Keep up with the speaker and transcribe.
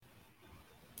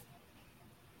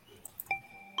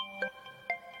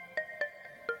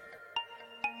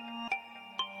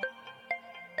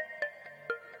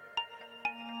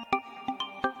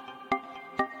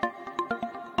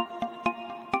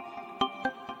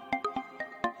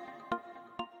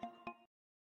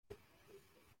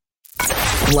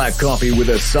Black Coffee with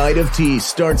a Side of Tea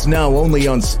starts now only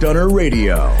on Stunner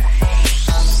Radio.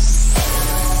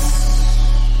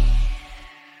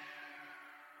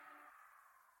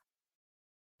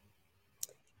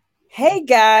 Hey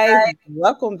guys,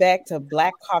 welcome back to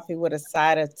Black Coffee with a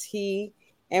Side of Tea.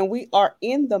 And we are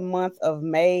in the month of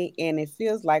May and it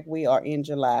feels like we are in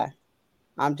July.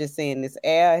 I'm just saying this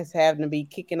air is having to be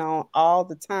kicking on all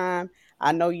the time.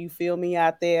 I know you feel me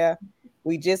out there.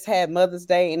 We just had Mother's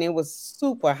Day and it was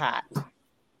super hot.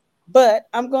 But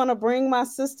I'm going to bring my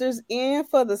sisters in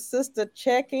for the sister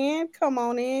check-in. Come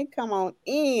on in, come on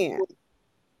in.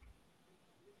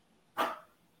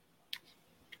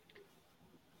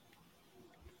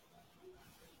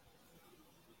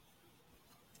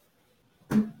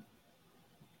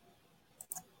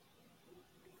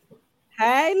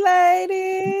 Hey,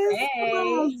 ladies. Hey. Come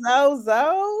on,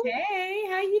 Zozo. Hey,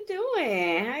 how you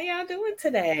doing? How y'all doing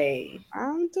today?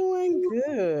 I'm doing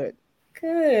good.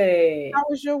 Good. How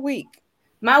was your week?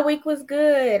 My week was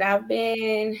good. I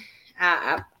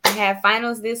had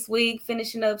finals this week,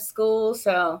 finishing up school.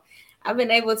 So I've been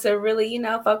able to really,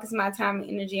 focus my time and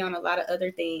energy on a lot of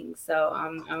other things. So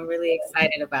I'm really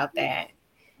excited about that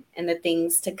and the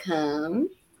things to come.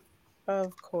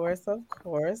 Of course.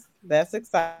 That's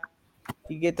exciting.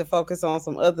 You get to focus on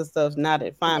some other stuff now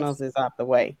that finals is out the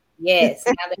way. Yes.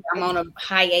 Now that I'm on a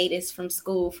hiatus from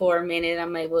school for a minute,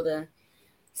 I'm able to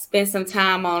spend some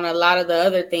time on a lot of the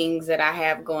other things that I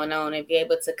have going on and be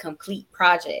able to complete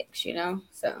projects,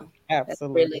 So Absolutely. That's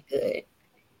really good.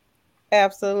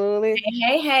 Absolutely.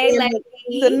 Hey,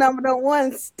 ladies. The number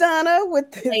one stunner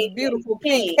with this beautiful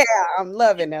pink hair. I'm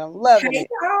loving it.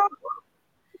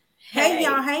 Hey,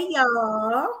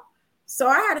 y'all. So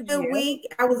I had a good week.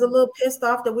 I was a little pissed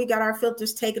off that we got our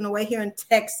filters taken away here in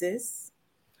Texas.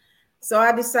 So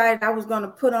I decided I was going to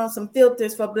put on some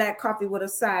filters for Black Coffee with a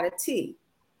Side of Tea.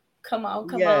 Come on.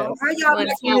 How y'all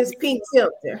liking this pink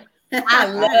filter? I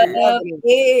love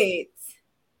it.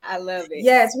 I love it.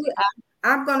 Yes,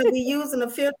 I'm going to be using the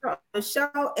filter on the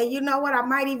show. And you know what? I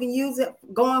might even use it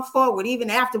going forward, even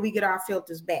after we get our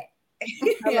filters back.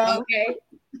 Okay.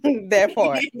 That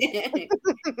part.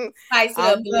 Spice it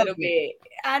up a little bit.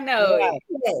 I know it.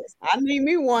 Yes. I need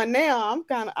me one now. I'm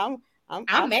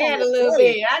mad a little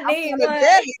bit. I need one.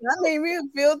 I need me a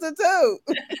filter too.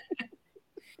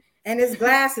 And it's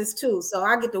glasses too. So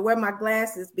I get to wear my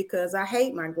glasses because I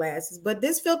hate my glasses. But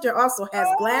this filter also has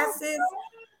glasses.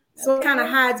 So it kind of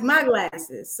hides my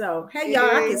glasses. So hey y'all,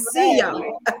 I can see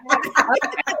y'all.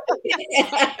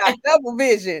 Got double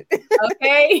vision.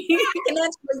 Okay. I can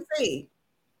actually see.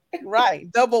 Right.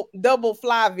 Double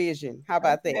fly vision. How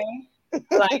about that? I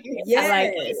like it. Yes. I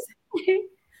like it.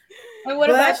 And what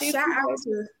about you? Shout out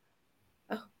to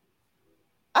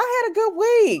I had a good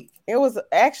week. I'm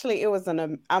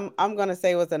gonna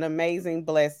say it was an amazing,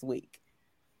 blessed week.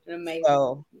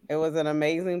 So it was an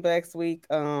amazing, blessed week.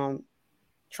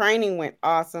 Training went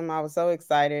awesome. I was so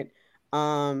excited.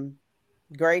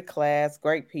 Great class,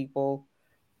 great people.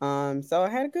 So I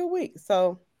had a good week.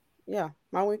 So yeah,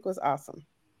 my week was awesome.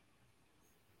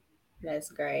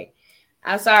 That's great.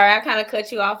 I'm sorry, I kind of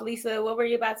cut you off, Lisa. What were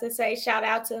you about to say? Shout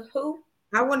out to who?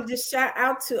 I wanted to shout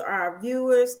out to our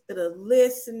viewers, to the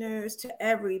listeners, to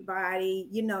everybody.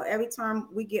 Every time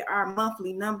we get our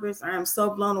monthly numbers, I am so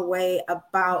blown away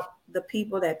about the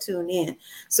people that tune in.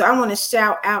 So I want to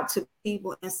shout out to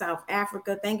people in South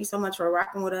Africa. Thank you so much for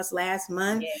rocking with us last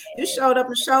month. Yes. You showed up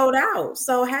and showed out.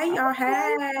 So hey, y'all.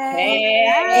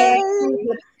 Hey.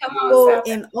 Come on,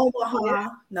 in Omaha,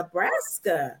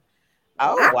 Nebraska.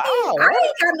 Oh, wow. I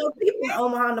ain't got no people in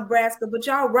Omaha, Nebraska, but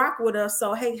y'all rock with us.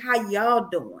 So, hey, how y'all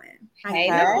doing? Hey,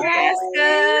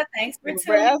 Nebraska. Thanks for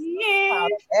tuning in.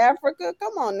 South Africa.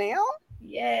 Come on now.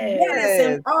 Yes.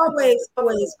 And always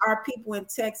our people in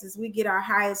Texas. We get our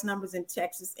highest numbers in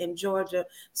Texas and Georgia.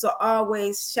 So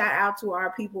always shout out to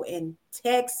our people in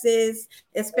Texas,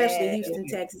 especially Houston,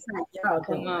 Texas. How y'all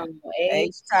doing? Come on,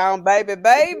 H-Town, baby.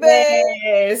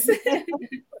 Yes.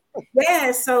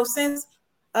 Yes. So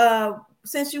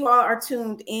since you all are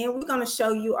tuned in, we're going to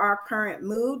show you our current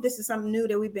mood. This is something new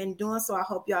that we've been doing, so I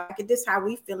hope y'all like it. This is how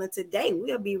we feeling today.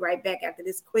 We'll be right back after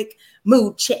this quick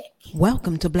mood check.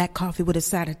 Welcome to Black Coffee with a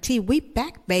Side of Tea. We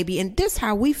back, baby, and this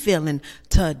how we feeling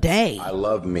today. I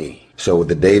love me. So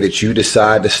the day that you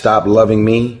decide to stop loving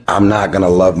me, I'm not going to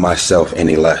love myself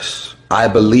any less. I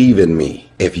believe in me.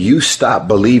 If you stop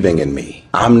believing in me,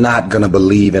 I'm not going to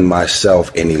believe in myself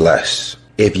any less.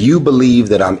 If you believe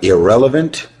that I'm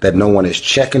irrelevant, that no one is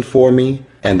checking for me,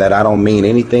 and that I don't mean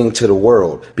anything to the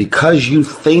world, because you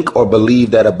think or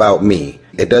believe that about me,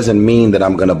 it doesn't mean that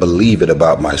I'm going to believe it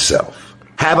about myself.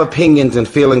 Have opinions and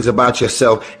feelings about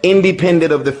yourself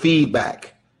independent of the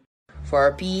feedback.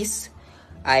 For peace,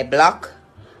 I block,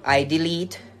 I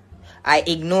delete, I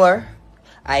ignore,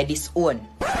 I disown.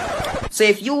 So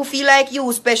if you feel like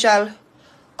you special,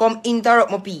 come interrupt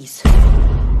my peace.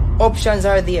 Options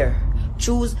are there.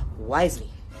 Choose wisely.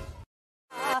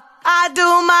 I do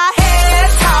my hair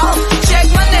talk, check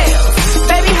my nails.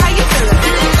 Baby, how you feeling?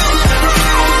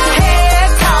 Hair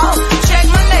talk,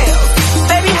 check my nails.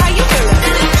 Baby, how you feeling?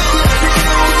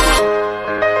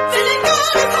 Feeling good.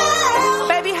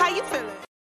 Baby, how you feeling?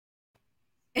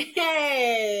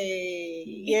 Hey.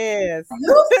 Yes.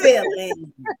 You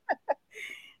feeling?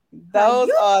 Those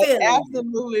you are feeling?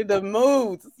 absolutely the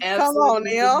moods. Come on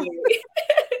now.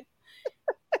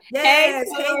 Yes.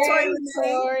 Hey, Hey,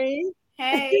 Tori.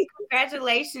 Hey,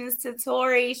 congratulations to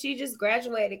Tori. She just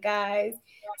graduated, guys.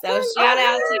 So shout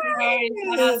out to her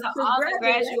and shout out to all the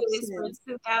graduates for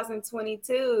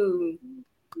 2022.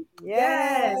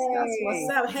 Yes, that's what's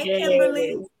up. Hey,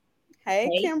 Kimberly. Hey,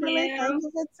 Kimberly. Kim. Thank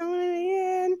you for tuning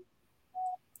in.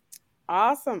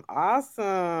 Awesome.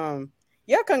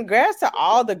 Yeah, congrats to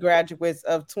all the graduates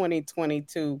of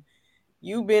 2022.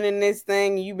 You've been in this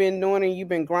thing, you've been doing it, you've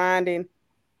been grinding.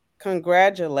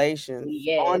 Congratulations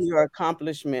on your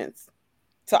accomplishments.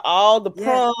 To all the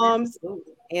proms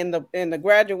and the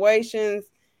graduations,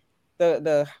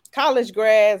 the college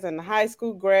grads and the high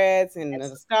school grads and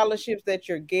the scholarships that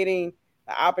you're getting,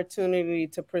 the opportunity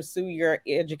to pursue your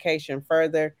education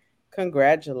further.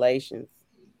 Congratulations.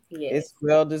 It's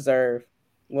well deserved.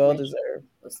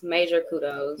 It's major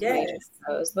kudos. Yes. Major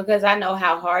kudos, because I know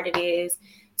how hard it is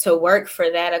to work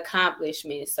for that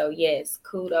accomplishment. So yes,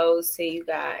 kudos to you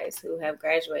guys who have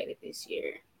graduated this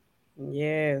year.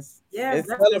 Yes. Yes,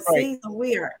 that's the season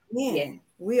we are in. Yeah.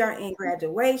 We are in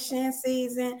graduation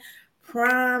season,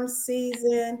 prom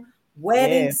season,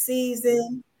 wedding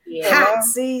season, hot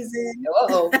season.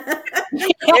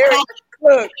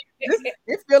 Look,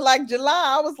 it feel like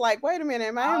July. I was like, wait a minute,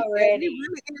 am I really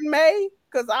in May?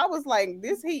 Because I was like,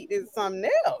 this heat is something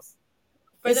else.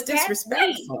 It's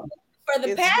disrespectful. For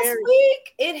the past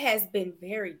week, it has been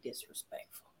very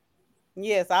disrespectful.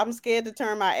 Yes, I'm scared to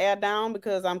turn my air down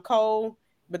because I'm cold,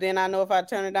 but then I know if I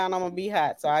turn it down, I'm gonna be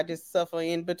hot. So I just suffer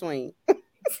in between. I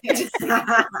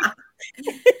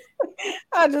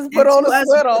just put on a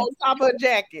sweater on top of a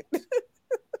jacket.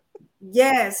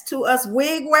 Yes, to us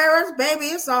wig wearers, baby,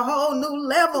 it's a whole new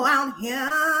level out here.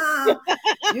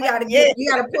 You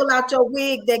gotta pull out your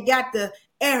wig that got the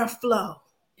airflow.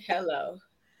 Hello.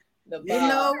 They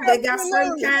got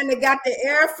certain kind that got the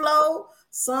airflow,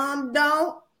 some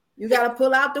don't. You got to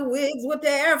pull out the wigs with the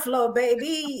airflow,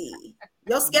 baby.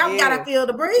 Your scalp got to feel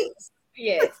the breeze.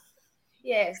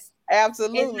 Yes.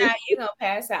 Absolutely. If not, you're going to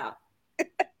pass out.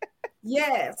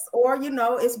 Yes. Or,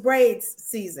 it's braids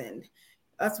season.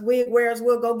 Us wig wearers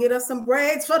will go get us some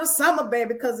braids for the summer,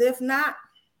 baby, because if not,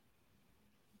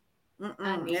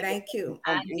 it ain't cute.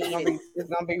 It's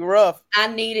gonna be rough. I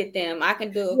needed them. I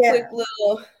can do a quick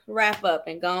little wrap up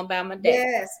and go on about my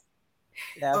day.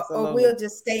 Yes. Or we'll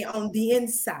just stay on the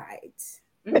inside.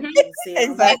 Mm-hmm.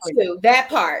 Exactly. That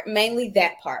part, mainly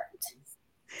that part.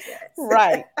 Yes.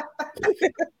 Right.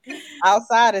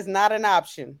 Outside is not an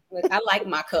option. Look, I like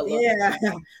my color. Yeah.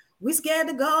 We scared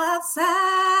to go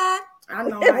outside. I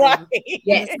know. Right.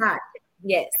 Yes. It's hot.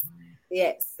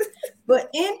 Yes. But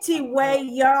anyway,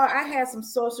 y'all, I had some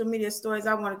social media stories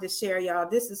I wanted to share, y'all.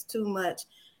 This is too much.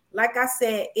 Like I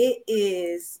said, it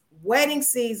is wedding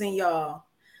season, y'all.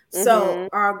 So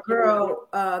our girl,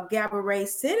 Gabourey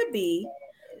Sidibe,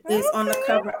 is on the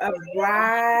cover of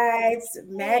Brides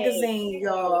magazine,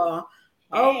 y'all.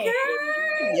 Okay.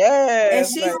 Yes. And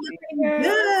she's looking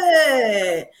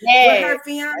good with her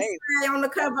fiance on the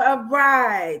cover of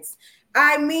Brides.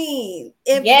 I mean,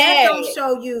 if that don't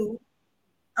show you,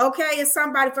 okay, it's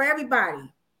somebody for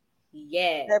everybody.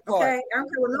 Yeah. Okay. I don't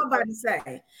care what nobody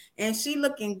say. And she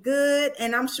looking good,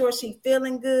 and I'm sure she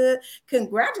feeling good.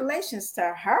 Congratulations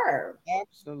to her.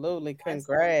 Absolutely.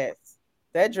 Congrats.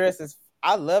 That dress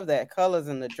I love that. Colors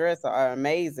in the dress are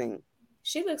amazing.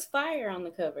 She looks fire on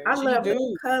the cover. I love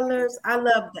the colors. I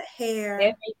love the hair.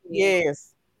 Everything.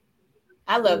 Yes.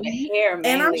 I love the hair, man.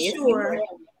 And I'm sure.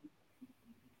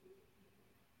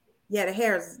 Yeah, the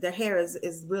hair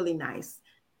is really nice.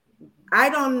 I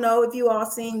don't know if you all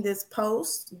seen this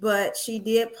post, but she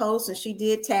did post and she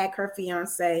did tag her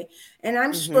fiance. And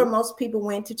I'm sure most people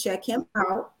went to check him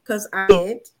out because I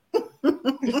did.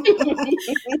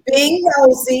 Being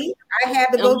nosy, I had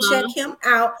to go check him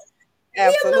out.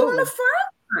 Absolutely.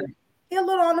 He a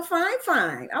little on the fine.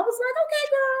 I was like, okay,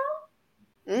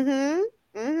 girl.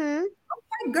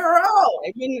 Okay, girl.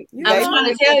 I'm trying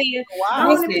to tell you.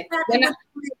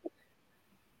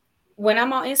 when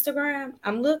I'm on Instagram,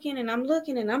 I'm looking and I'm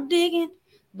looking and I'm digging.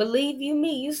 Believe you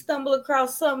me, you stumble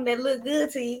across something that look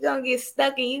good to you, you're gonna get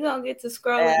stuck and you're gonna get to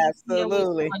scrolling.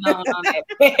 Absolutely. What's going on that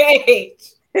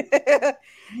page.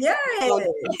 Yeah. You're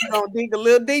gonna dig a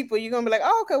little deeper. You're gonna be like,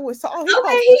 oh, okay, well, so he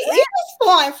Okay, he's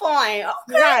fine.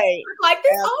 Okay, right, like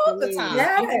this all absolutely. the time.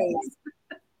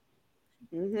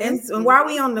 Yes. And while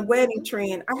we on the wedding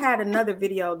trend, I had another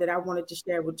video that I wanted to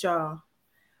share with y'all.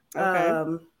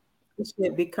 Okay. It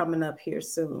should be coming up here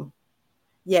soon.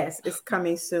 Yes, it's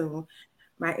coming soon.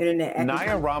 My internet.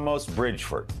 Naya Ramos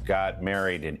Bridgeford got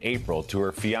married in April to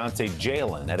her fiance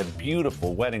Jalen at a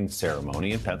beautiful wedding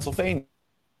ceremony in Pennsylvania.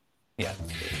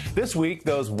 This week,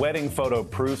 those wedding photo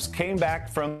proofs came back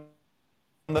from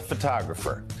the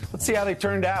photographer. Let's see how they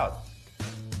turned out.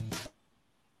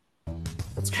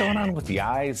 What's going on with the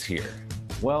eyes here?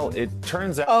 Well, it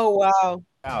turns out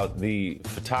the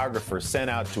photographer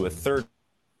sent out to a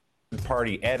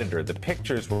third-party editor the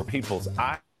pictures where people's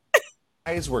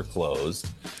eyes were closed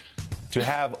to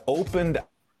have opened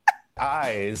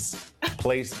eyes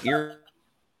placed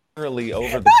eerily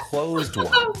over the closed ones.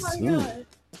 Oh my God.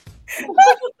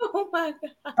 Oh my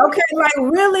God. Okay, like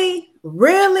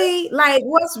really, like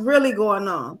what's really going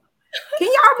on? Can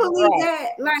y'all believe that?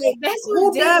 Like, that's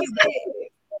who does that?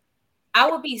 I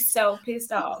would be so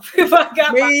pissed off if I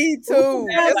got me too.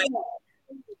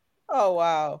 Oh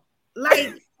wow!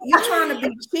 Like you're trying to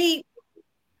be cheap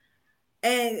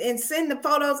and send the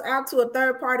photos out to a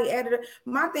third party editor.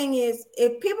 My thing is,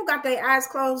 if people got their eyes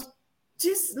closed,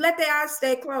 just let their eyes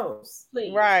stay closed.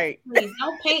 Please, right? Please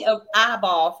don't paint an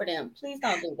eyeball for them. Please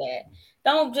don't do that.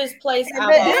 Don't just place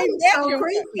eyeballs.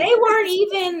 They weren't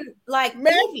even like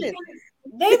matching.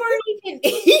 They weren't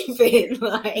even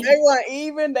like they weren't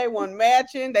even. They weren't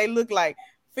matching. They look like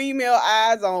female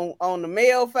eyes on the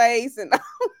male face, and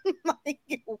like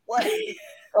what?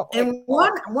 And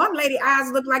one lady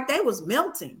eyes looked like they was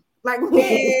melting, like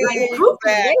they were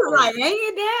like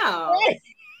hanging down.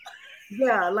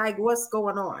 Yeah, like what's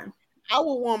going on? I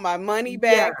would want my money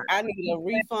back. Yeah. I need a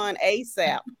refund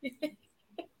ASAP.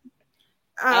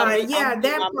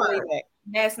 That part.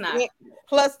 That's not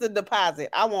plus the deposit.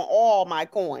 I want all my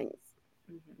coins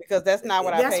because that's not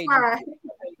what I paid.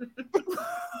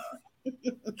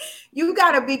 You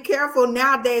got to be careful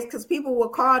nowadays because people will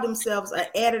call themselves an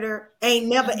editor, ain't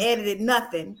never edited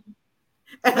nothing.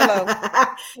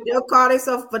 They'll call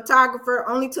themselves a photographer,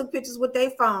 only took pictures with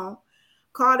their phone,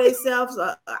 call themselves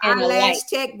an eyelash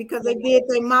tech because they did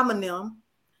their mama them.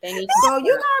 So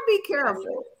you got to be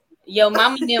careful. Your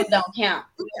mama them don't count.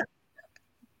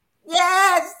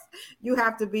 Yes, you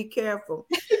have to be careful.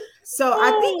 So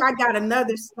I think I got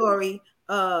another story.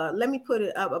 Let me put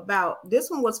it up about this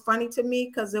one was funny to me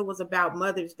because it was about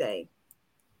Mother's Day.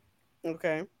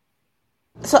 Okay.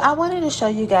 So I wanted to show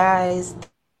you guys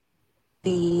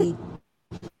the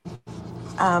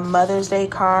Mother's Day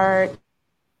card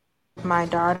my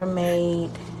daughter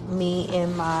made me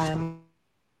and my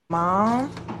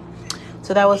mom.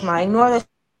 So that was my ignore the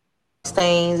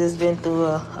stains. It's been through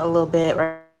a little bit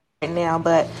right now,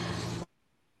 but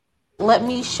let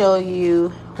me show you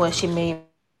what she made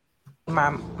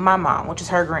my mom, which is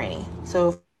her granny.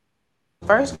 So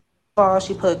first of all,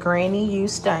 she put Granny You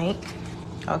Stink.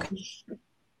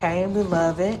 Okay, we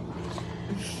love it.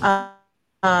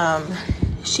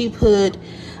 She put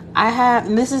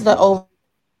and this is the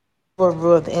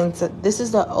overview of the inside. This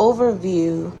is the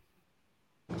overview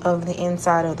of the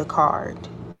inside of the card.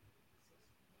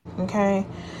 Okay,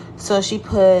 so she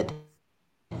put,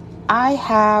 I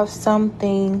have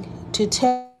something to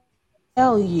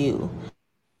tell you.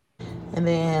 And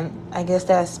then I guess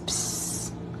that's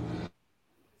psst.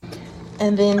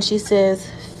 And then she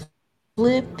says,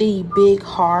 flip the big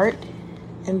heart.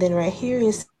 And then right here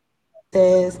it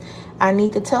says, I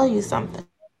need to tell you something.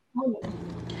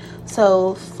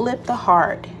 So flip the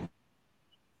heart.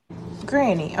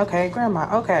 Granny, okay,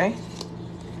 grandma, okay.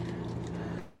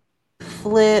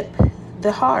 Flip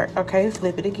the heart, okay,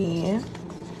 flip it again.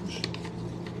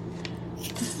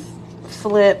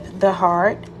 Flip the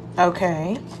heart,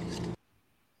 okay.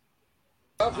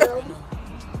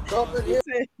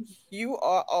 You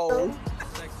are old.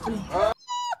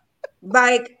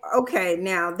 Like, okay,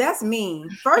 now that's mean.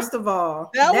 First of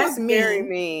all, that's very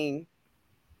mean.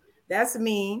 That's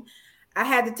mean. I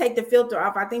had to take the filter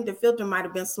off. I think the filter might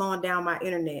have been slowing down my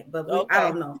internet, but I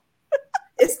don't know.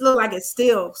 It looks like it's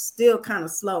still kind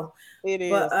of slow. It is.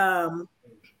 But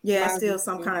it's still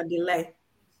some kind of delay.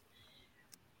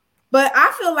 But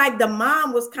I feel like the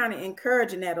mom was kind of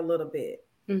encouraging that a little bit.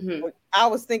 Mm-hmm. I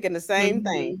was thinking the same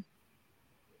thing.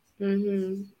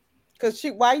 Mm-hmm. Because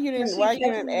why you didn't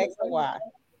ask her why?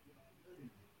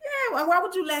 Yeah, Why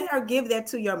would you let her give that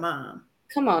to your mom?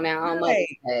 Come on now, on Mother's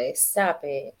Day. Stop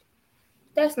it.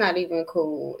 That's not even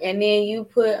cool. And then you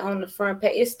put on the front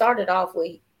page. It started off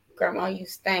with Grandma, you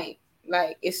stank.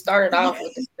 Like it started off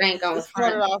with the stank on the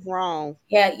front. Started off wrong.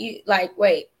 Yeah, you like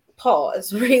wait,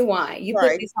 pause, rewind. You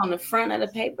put this on the front of the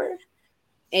paper,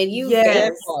 and you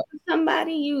gave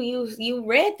somebody you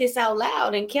read this out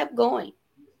loud and kept going.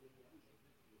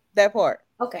 That part.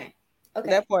 Okay.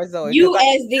 That part, Zoe. You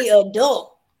as the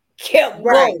adult kept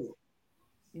going.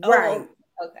 Right. Oh,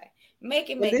 okay. Make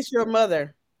it make sense. This is your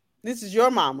mother. This is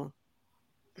your mama.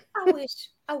 I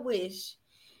wish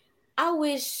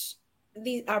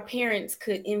our parents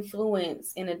could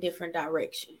influence in a different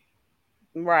direction.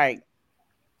 Right.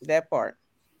 That part.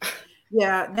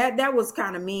 Yeah, that was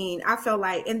kind of mean. I felt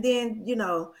like, and then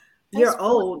you're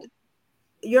old.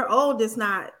 You're old is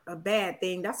not a bad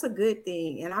thing. That's a good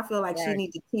thing. And I feel like she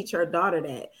needs to teach her daughter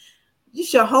that. You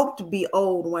should hope to be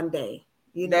old one day.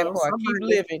 That part. Keep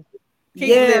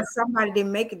living. Somebody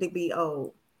didn't make it to be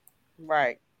old.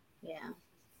 Right. Yeah.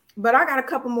 But I got a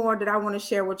couple more that I want to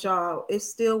share with y'all. It's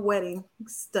still wedding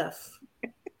stuff.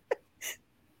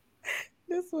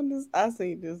 This one is, I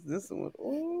see this one.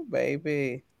 Oh,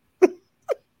 baby.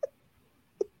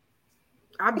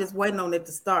 I'm just waiting on it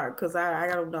to start because I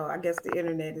don't know. I guess the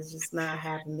internet is just not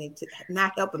helping me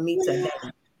today.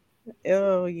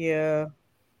 Oh yeah.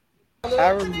 I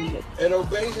remember. And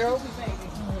obey him.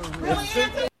 Really,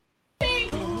 Anthony?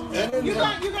 You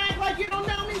gonna act like you don't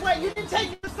know me? What, you didn't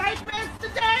take your sight test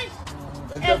today?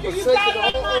 After you got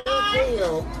out of my eyes?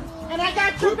 And I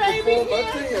got your baby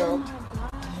here?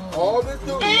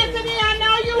 Anthony, I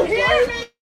know you hear me.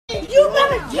 You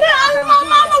better get out of my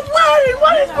mama's wedding.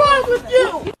 What is wrong with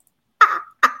you?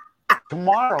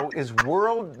 Tomorrow is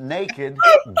World Naked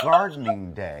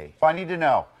Gardening Day. I need to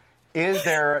know, is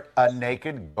there a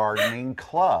naked gardening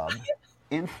club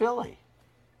in Philly?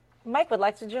 Mike would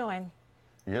like to join.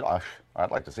 Yeah,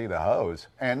 I'd like to see the hose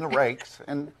and the rakes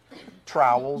and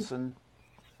trowels and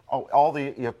all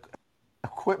the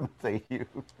equipment they use.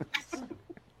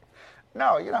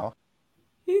 No,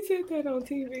 He said that on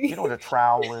TV. You know what a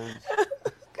trowel is?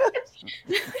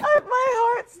 My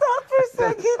heart stopped for a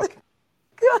second.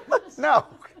 No.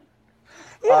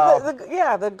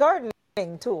 Yeah, the gardening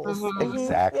tools. Mm-hmm.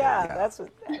 Exactly. Yeah, that's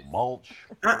what. Mulch.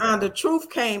 The truth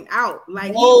came out.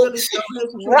 Like mulch.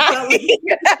 Right.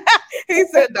 He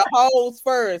said the holes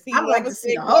first. He like to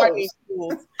see the holes.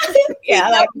 Yeah,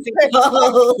 I like to see the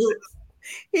holes.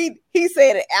 He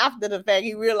said it after the fact.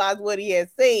 He realized what he had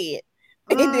said.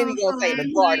 And then he gonna say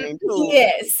the gardening too.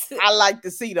 Yes. I like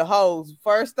to see the hoes.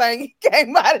 First thing he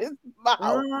came out of his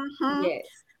mouth. Yes.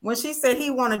 When she said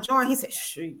he want to join, he said,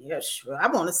 "Sure, yeah, sure. I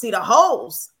want to see the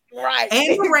hoes, right,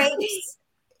 and the rakes,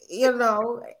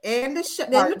 and the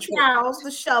trowels,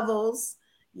 the shovels."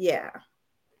 Yeah.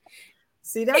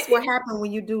 See, that's what happened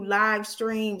when you do live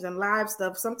streams and live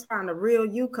stuff. Sometimes the real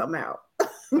you come out.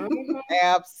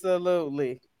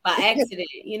 Absolutely. By accident,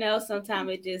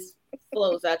 sometimes it just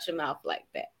flows out your mouth like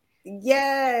that.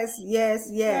 Yes.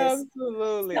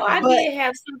 Absolutely. So I did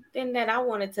have something that I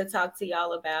wanted to talk to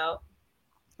y'all about.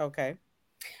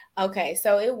 Okay,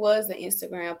 so it was an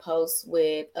Instagram post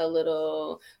with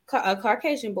a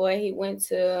Caucasian boy. He went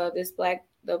to this black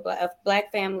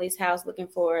family's house looking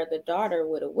for the daughter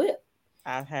with a whip.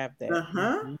 I have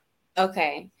that.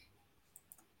 Okay.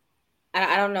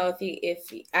 I don't know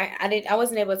if I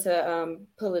wasn't able to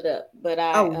pull it up, but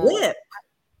a whip.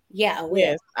 Yeah, a whip.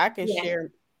 Yes, I can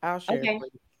share. I'll share. Okay.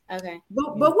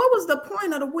 But what was the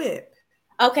point of the whip?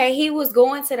 Okay, he was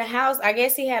going to the house. I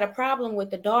guess he had a problem with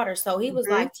the daughter, so he was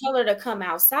like, "Tell her to come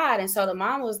outside." And so the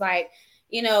mom was like,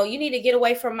 "You need to get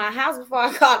away from my house before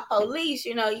I call police.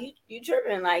 You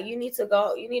tripping? Like, you need to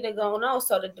go. You need to go no."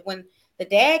 So when the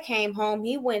dad came home,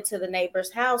 he went to the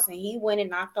neighbor's house and he went and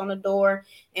knocked on the door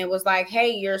and was like, "Hey,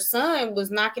 your son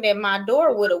was knocking at my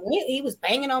door with a whip. He was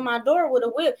banging on my door with a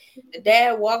whip." The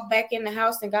dad walked back in the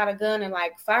house and got a gun and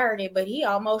fired it, but he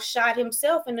almost shot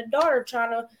himself and the daughter trying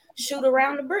to shoot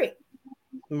around the brick.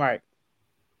 Right.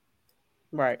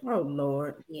 Oh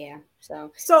Lord. Yeah.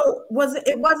 So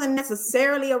it wasn't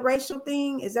necessarily a racial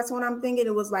thing? Is that what I'm thinking?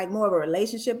 It was like more of a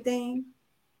relationship thing?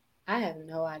 I have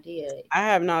no idea.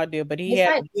 But he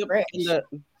had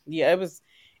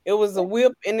it was a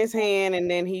whip in his hand, and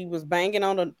then he was banging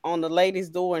on the lady's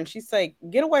door, and she said,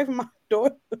 "Get away from my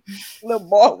door." Little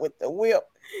boy with the whip.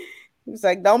 He was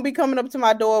like, "Don't be coming up to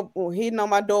my door or hitting on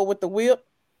my door with the whip."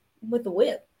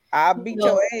 I'll beat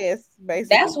your ass,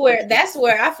 basically. That's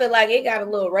where I feel like it got a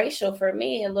little racial for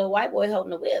me. A little white boy holding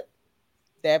the whip.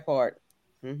 That part.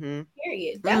 Mm-hmm.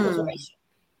 Period. That was racial.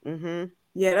 Mm-hmm.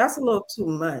 Yeah, that's a little too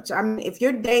much. I mean, if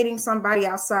you're dating somebody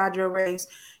outside your race,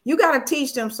 you got to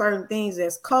teach them certain things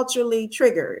that's culturally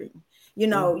triggering. You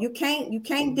know, you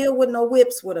can't deal with no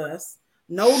whips with us,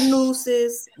 no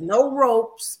nooses, no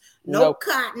ropes, no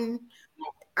cotton.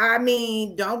 I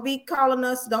mean, don't be calling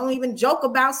us, don't even joke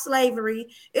about slavery.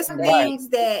 It's things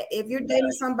that if you're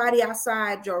dating somebody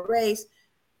outside your race,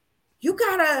 you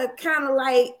gotta kind of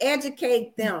like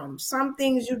educate them. Some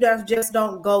things you just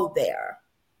don't go there.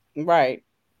 Right.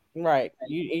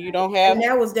 You don't have. And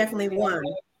that was definitely one.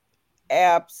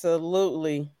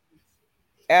 Absolutely.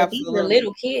 But these are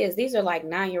little kids. These are like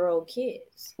 9-year-old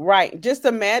kids. Right. Just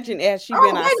imagine as she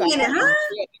been outside. Wait a minute, huh?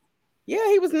 Yeah,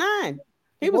 he was 9.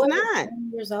 He was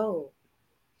 9 years old.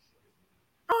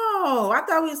 Oh, I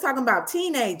thought we was talking about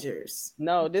teenagers.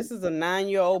 No, this is a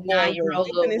 9-year-old boy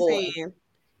with his hand.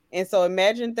 And so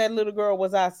imagine that little girl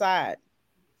was outside.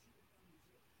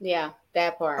 Yeah,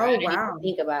 that part. Oh, I didn't wow. even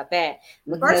think about that.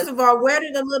 First of all, where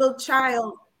did a little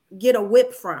child get a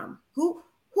whip from? Who's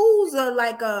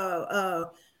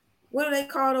what do they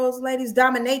call those ladies?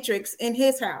 Dominatrix in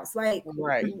his house. Like,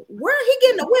 right. Where he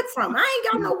getting a whip from? I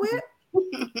ain't got no whip.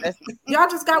 Y'all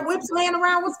just got whips laying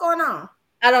around. What's going on?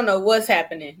 I don't know what's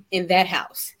happening in that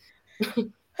house.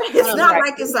 It's not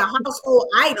like it's a household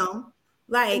item.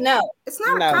 Like, no, it's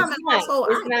not a common household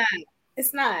item.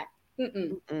 It's not.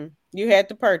 Mm-mm. You had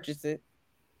to purchase it.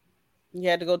 You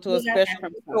had to go to a special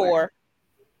store.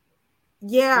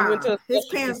 Yeah, his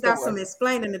parents got some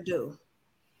explaining to do.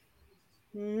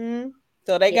 Mm-hmm.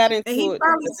 So they got into it. And he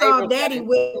probably saw daddy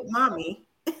with mommy.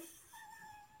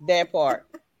 That part.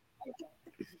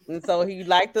 And so he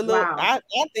liked the little. Wow. I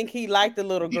think he liked the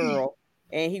little girl,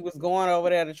 and he was going over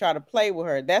there to try to play with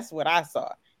her. That's what I saw.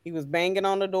 He was banging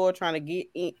on the door, trying to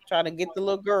get the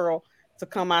little girl to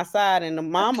come outside, and the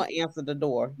mama answered the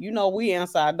door. You know, we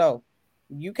answer our door.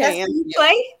 You can't answer. You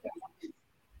play,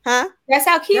 huh? That's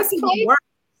how kids play.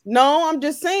 No, I'm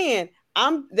just saying.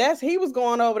 He was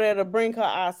going over there to bring her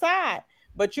outside.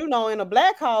 But you know, in a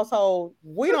black household,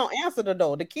 we don't answer the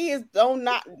door. The kids don't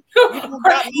not.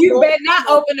 You better not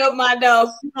open up my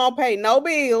door. You don't pay no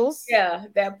bills. Yeah,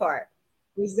 that part.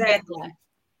 Exactly.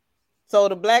 So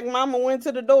the black mama went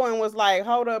to the door and was like,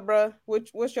 "Hold up, bro.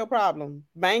 What's your problem?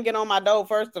 Banging on my door,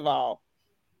 first of all.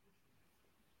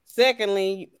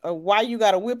 Secondly, why you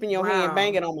got a whip in your hand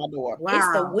banging on my door? Wow.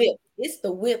 It's the whip. It's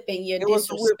the whip and your disrespect. Was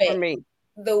the whip for me.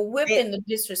 The whip and the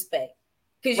disrespect.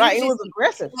 Right, it was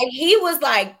aggressive. Like he was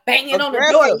like banging on the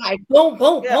door, like boom,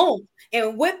 boom, boom,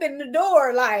 and whipping the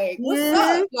door, like what's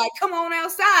up? Like, come on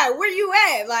outside. Where you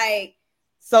at? Like,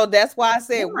 so that's why I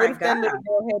said, what if that little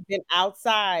girl had been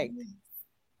outside?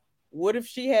 What if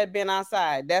she had been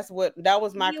outside? That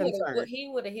was my concern. He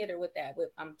would have hit her with that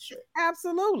whip, I'm sure.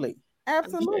 Absolutely. Sure.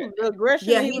 The aggression.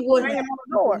 Yeah, he would. On the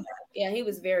door. Yeah, he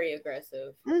was very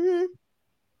aggressive. Mm-hmm.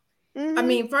 Mm-hmm. I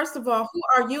mean, first of all, who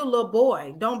are you, little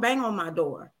boy? Don't bang on my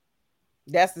door.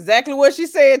 That's exactly what she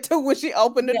said too when she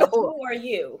opened the door. Who are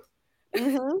you?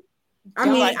 Mm-hmm. I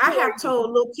mean, I have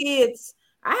told little kids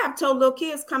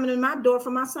coming in my door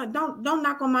for my son, don't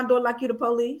knock on my door like you the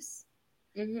police.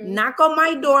 Mm-hmm. Knock on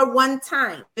my door one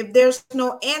time. If there's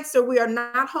no answer, we are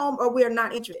not home or we are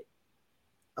not interested.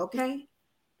 Okay?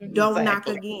 Don't knock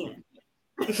again.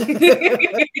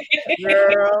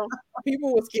 Girl,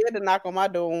 people were scared to knock on my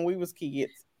door when we was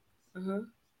kids.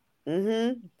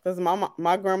 Because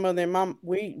my grandmother and mom,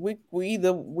 we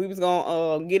was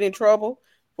gonna get in trouble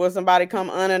for somebody come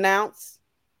unannounced,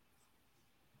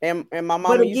 and my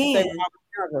mama used to say,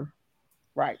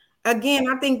 right. Again,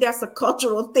 I think that's a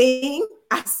cultural thing.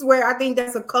 I swear, I think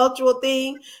that's a cultural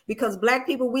thing because Black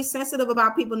people, we sensitive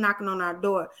about people knocking on our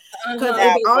door. Because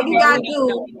all you gotta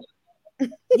do.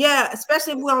 Yeah,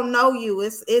 especially if we don't know you,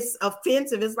 it's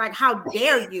offensive. It's like, how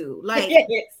dare you? Like,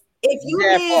 if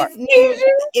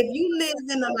you live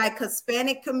in a like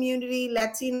Hispanic community,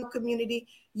 Latino community,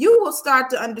 you will start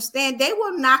to understand they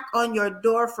will knock on your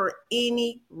door for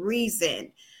any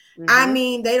reason. I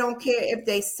mean, they don't care if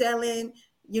they selling,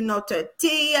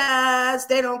 tortillas.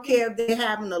 They don't care if they're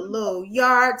having a little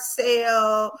yard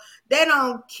sale. They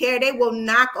don't care. They will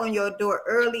knock on your door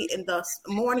early in the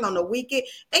morning on the weekend.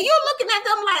 And you're looking at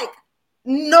them like,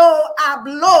 no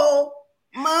hablo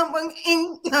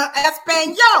en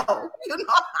español. You know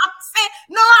what I'm saying?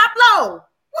 No hablo.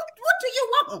 What do you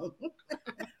want?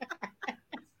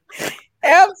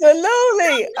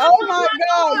 Absolutely. Oh my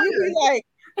God. You be like,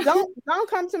 don't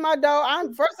come to my door.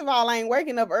 First of all, I ain't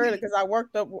waking up early because I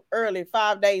worked up early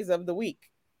 5 days of the week.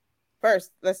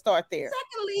 First, let's start there.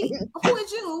 Secondly, who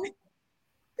is you?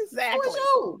 Exactly. Who is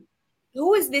you?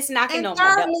 Who is this knocking on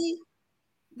my door?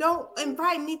 Don't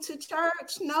invite me to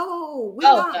church. No, we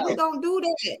don't do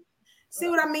that. See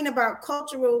what I mean about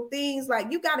cultural things?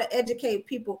 Like, you got to educate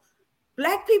people.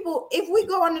 Black people, if we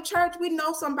go into church, we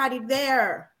know somebody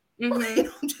there. Mm-hmm. You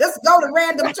don't just go to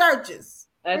random churches.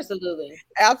 Absolutely.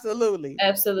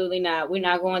 Absolutely not. We're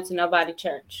not going to nobody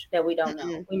church that we don't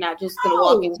know. We're not just gonna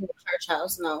walk into the church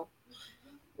house. No,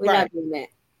 we're not doing that.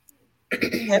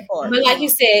 But like you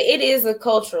said, it is a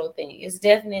cultural thing. It's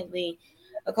definitely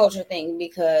a cultural thing,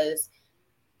 because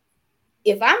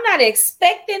if I'm not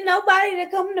expecting nobody to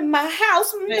come to my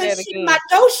house, my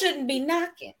door shouldn't be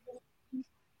knocking.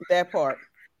 That part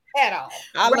at all.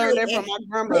 I learned that from my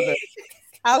grandmother.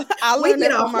 I learned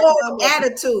that from my whole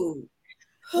attitude.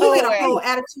 We get a whole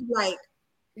attitude like,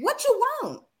 what you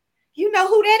want? You know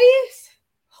who that is?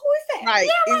 Who is that? Right.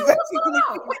 Yeah, Exactly.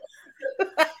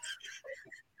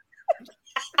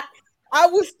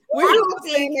 We would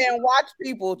stand there and watch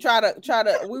people try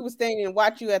to we would stand there and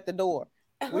watch you at the door.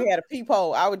 We had a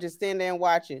peephole. I would just stand there and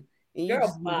watch it. And you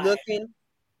just be looking.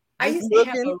 I used to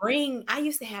have a ring. I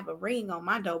used to have a ring on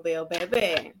my doorbell,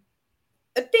 baby.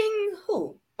 A ding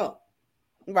who? Oh.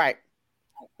 Right.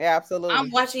 Yeah, absolutely. I'm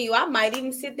watching you. I might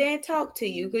even sit there and talk to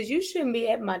you, because you shouldn't be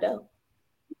at my door.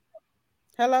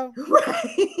 Hello.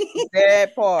 Right.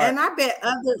 That part. And I bet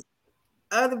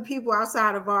other people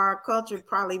outside of our culture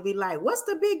probably be like, what's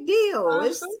the big deal?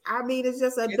 It's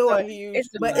just a door.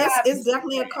 But it's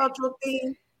definitely a cultural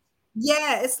thing.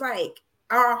 Yeah, it's like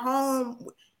our home,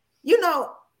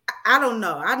 I don't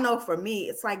know. I know for me,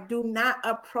 it's like, do not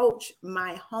approach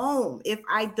my home if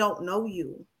I don't know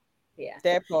you. Yeah,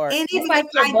 that part. And even if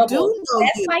I do know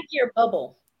that's you, like your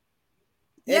bubble.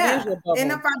 Yeah,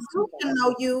 and if I do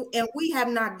know you and we have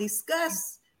not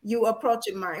discussed you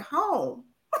approaching my home,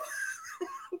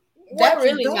 that's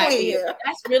really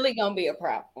gonna be a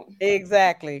problem.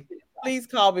 Exactly. Please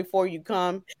call before you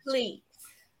come. Please.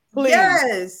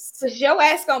 Yes, because your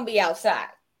ass gonna be outside.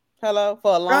 Hello,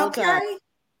 for a long time.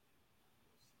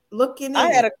 Looking. I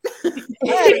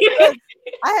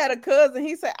had a cousin.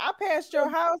 He said, I passed your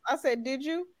house. I said, did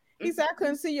you? He said, I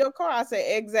couldn't see your car. I said,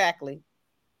 exactly.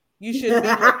 You should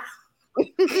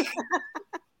be.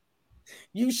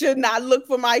 You should not look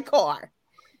for my car.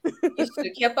 You should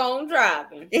have kept on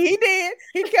driving. He did.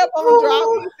 He kept on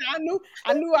driving.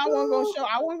 I knew I wasn't gonna show.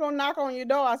 I wasn't gonna knock on your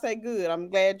door. I said, good. I'm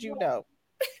glad you know.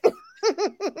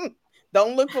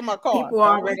 Don't look for my car. People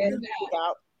already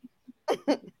out.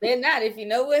 They're not, if you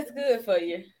know what's good for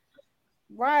you.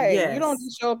 Right. Yes. You don't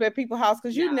just show up at people's house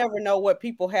because you never know what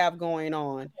people have going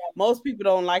on. Most people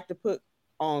don't like to put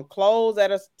on clothes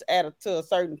to a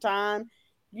certain time.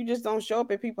 You just don't show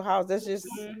up at people's house. That's just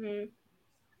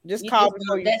just call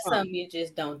before you That's come. something you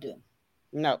just don't do.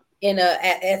 No. In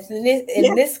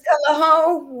this color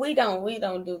home, we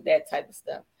don't do that type of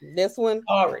stuff. This one,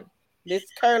 sorry. This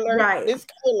color, right? This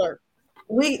color.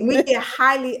 We get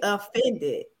highly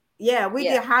offended. Yeah, we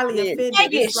get highly offended. You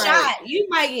might get shot. You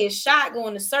might get shot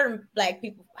going to certain black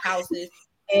people's houses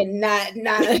and not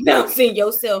announcing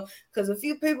yourself. Because a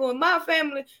few people in my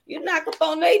family, you knock up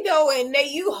on their door and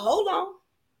you hold on.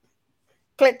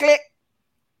 Click, click.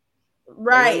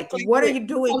 Right. What are you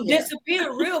doing? You'll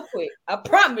disappear real quick. I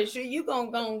promise you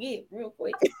gonna get real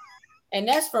quick. And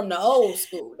that's from the old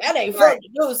school. That ain't from the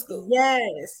new school.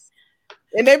 Yes.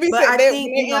 And they be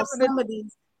saying, some of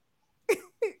these.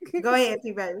 Go ahead,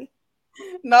 T-Baby.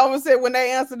 No, one said when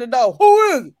they answer the door, who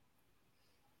is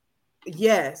it?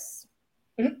 Yes.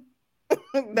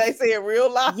 They say it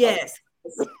real loud. Yes.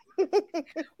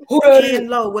 And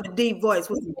low with a deep voice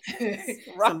with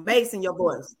some bass in your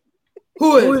voice.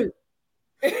 Who is it?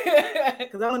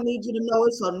 Because I don't need you to know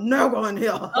it's a nigga in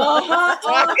here.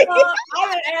 I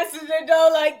done answered the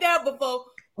door like that before.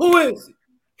 Who is it?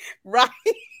 Right.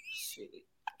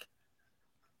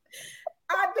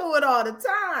 I do it all the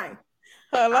time.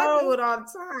 Hello? I do it all the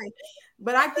time.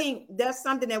 But I think that's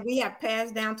something that we have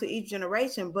passed down to each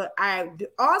generation. But I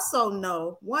also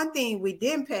know one thing we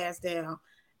didn't pass down.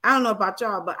 I don't know about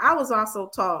y'all, but I was also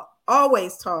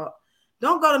always taught,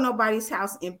 don't go to nobody's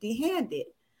house empty-handed.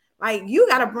 Like, you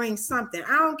got to bring something.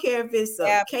 I don't care if it's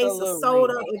a case of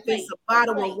soda, if it's a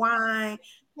bottle of wine,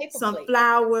 some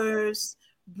flowers,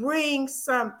 bring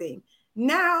something.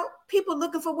 Now, people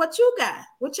looking for what you got.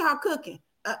 What y'all cooking?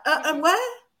 What?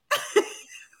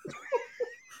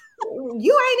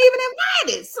 You ain't even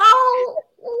invited. So,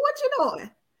 what you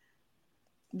doing?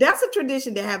 That's a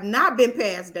tradition that have not been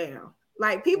passed down.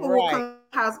 Like, people will come to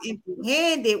the house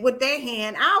empty-handed with their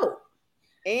hand out.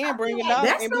 And bring it up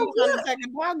and be trying to take a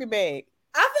pocket bag.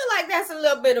 I feel like that's a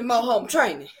little bit of more home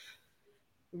training.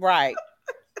 Right.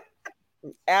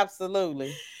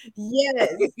 Absolutely.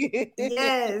 Yes.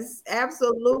 Yes,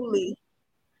 absolutely.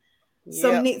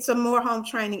 Some more home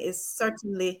training is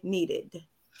certainly needed.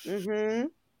 Mm-hmm.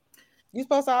 You're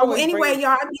supposed to always. Anyway,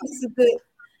 y'all, I think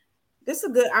this is a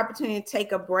good opportunity to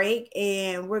take a break,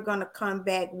 and we're gonna come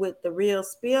back with the real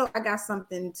spill. I got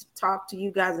something to talk to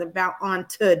you guys about on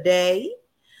today.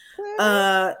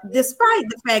 Despite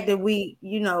the fact that we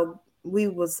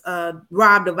was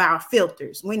robbed of our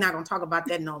filters. We're not gonna talk about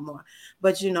that no more.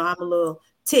 But I'm a little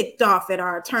ticked off at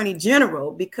our attorney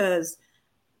general because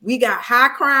we got high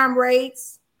crime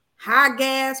rates, high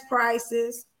gas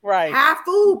prices, right, high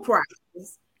food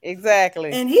prices.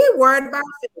 Exactly. And he worried about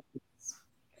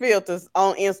filters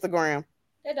on Instagram.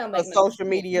 That don't make social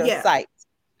media sites.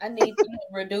 I need to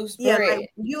reduce bread.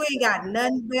 Like, you ain't got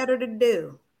nothing better to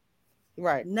do.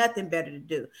 Right. Nothing better to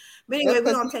do. But anyway,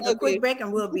 we're going to take a quick break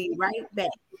and we'll be right back.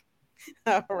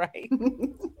 All right.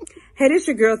 Hey, this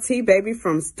your girl T Baby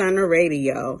from Stunner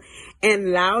Radio.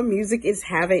 And Loud Music is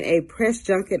having a press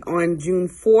junket on June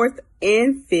 4th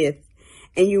and 5th.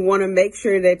 And you want to make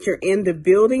sure that you're in the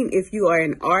building if you are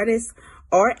an artist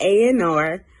or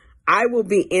A&R. I will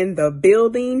be in the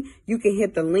building. You can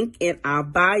hit the link in our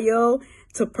bio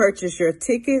to purchase your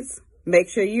tickets. Make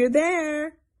sure you're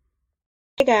there.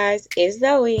 Hey guys, it's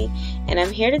Zoe, and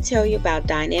I'm here to tell you about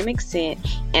Dynamic Scent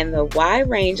and the wide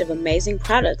range of amazing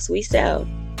products we sell.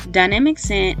 Dynamic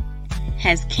Scent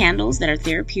has candles that are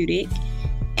therapeutic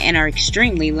and are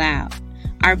extremely loud.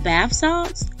 Our bath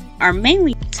salts are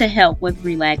mainly to help with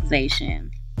relaxation.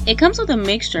 It comes with a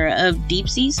mixture of deep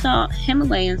sea salt,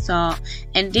 Himalayan salt,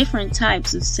 and different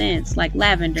types of scents like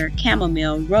lavender,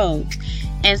 chamomile, rose,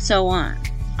 and so on.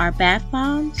 Our bath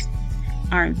bombs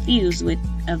are infused with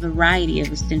a variety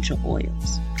of essential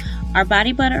oils. Our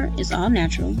body butter is all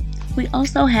natural. We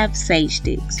also have sage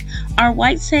sticks. Our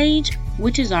white sage,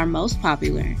 which is our most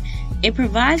popular, it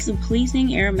provides a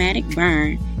pleasing aromatic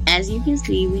burn. As you can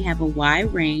see, we have a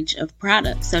wide range of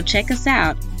products. So check us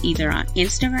out either on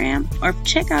Instagram or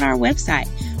check out our website.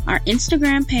 Our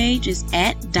Instagram page is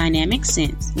at Dynamic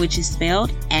Scents, which is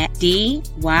spelled at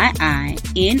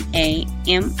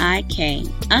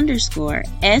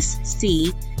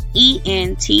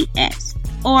DYINAMIK_SCENTS.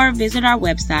 Or visit our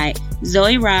website,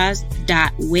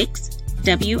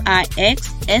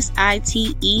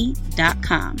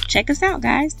 zoeroz.wixsite.com. Check us out,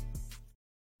 guys.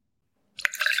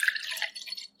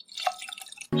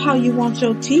 How you want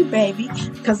your tea, baby?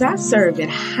 Because I serve it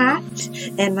hot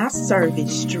and I serve it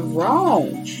strong.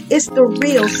 It's the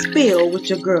real spill with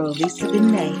your girl, Lisa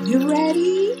Dene. You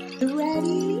ready? You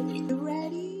ready? You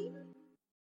ready?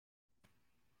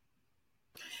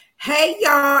 Hey,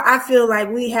 y'all. I feel like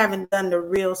we haven't done the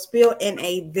real spill in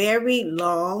a very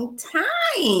long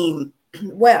time.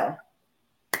 Well,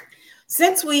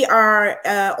 since we are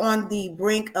on the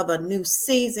brink of a new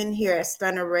season here at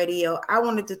Stunner Radio, I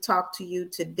wanted to talk to you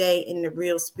today in the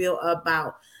real spill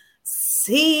about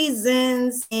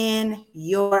seasons in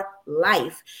your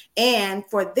life. And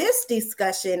for this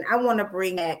discussion, I want to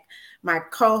bring back my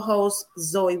co-host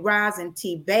Zoe Roz and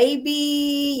T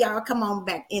Baby. Y'all come on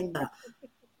back in the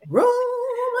room.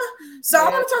 So I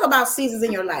want to talk about seasons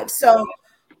in your life. So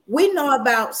we know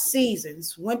about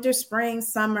seasons: winter, spring,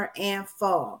 summer, and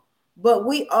fall. But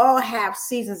we all have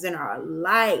seasons in our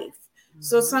life.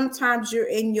 So sometimes you're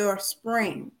in your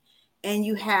spring and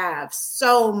you have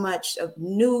so much of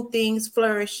new things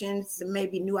flourishing,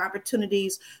 maybe new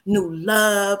opportunities, new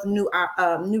love, new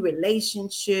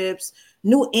relationships,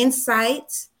 new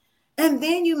insights. And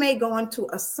then you may go into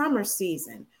a summer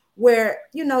season where,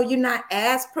 you're not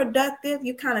as productive.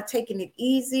 You're kind of taking it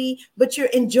easy, but you're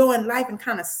enjoying life and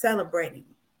kind of celebrating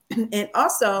and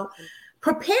also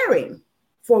preparing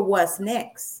for what's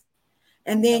next.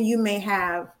 And then you may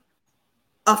have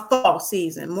a fall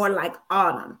season, more like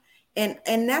autumn. And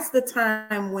that's the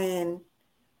time when,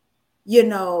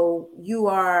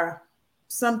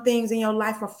 some things in your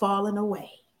life are falling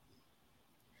away.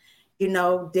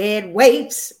 Dead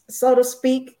weights, so to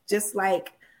speak, just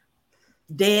like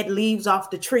dead leaves off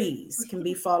the trees can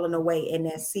be falling away in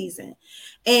that season.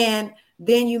 And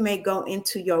then you may go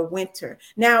into your winter.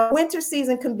 Now, winter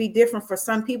season can be different for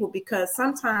some people because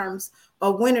sometimes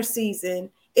a winter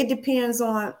season, it depends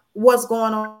on what's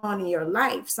going on in your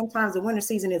life. Sometimes the winter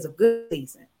season is a good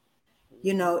season.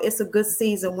 It's a good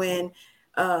season when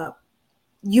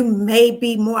you may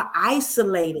be more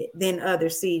isolated than other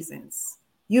seasons.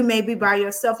 You may be by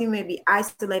yourself. You may be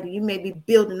isolated. You may be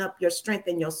building up your strength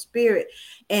and your spirit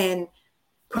and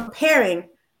preparing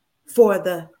for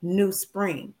the new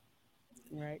spring.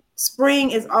 Right.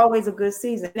 Spring is always a good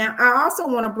season. Now, I also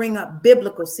want to bring up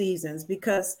biblical seasons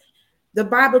because the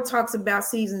Bible talks about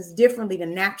seasons differently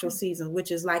than natural seasons, which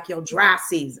is like your dry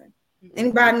season.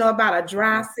 Anybody know about a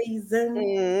dry season?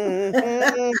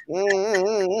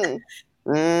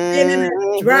 Been in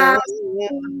a dry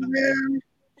season.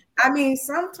 I mean,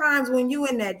 sometimes when you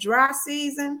in that dry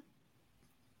season,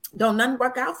 don't nothing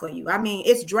work out for you. I mean,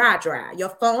 it's dry. Your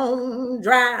phone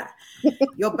dry,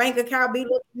 your bank account be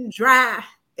looking dry,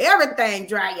 everything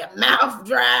dry, your mouth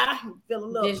dry, you feel a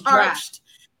little Just parched.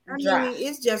 dry. I mean,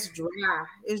 it's just dry.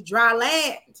 It's dry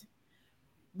land.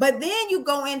 But then you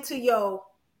go into your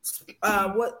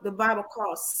what the Bible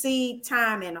calls seed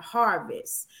time and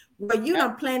harvest, where you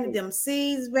done planted them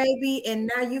seeds, baby,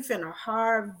 and now you finna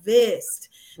harvest.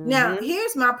 Now,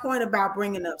 here's my point about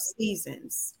bringing up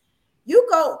seasons. You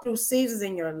go through seasons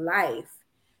in your life,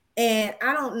 and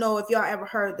I don't know if y'all ever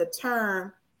heard the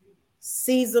term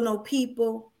seasonal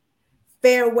people,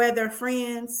 fair weather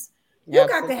friends. You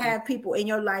got to have people in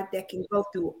your life that can go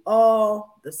through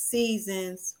all the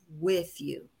seasons with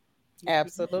you.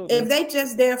 Absolutely. If they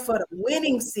just there for the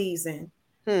winning season,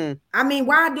 I mean,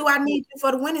 why do I need you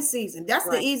for the winning season? That's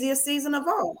the easiest season of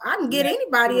all. I can get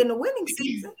anybody in the winning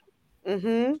season.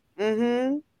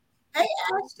 Hey,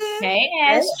 Ashton. Hey,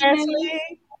 Ashton.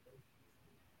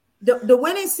 The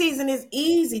winning season is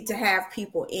easy to have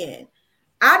people in.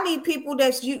 I need people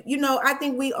that's you know, I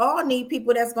think we all need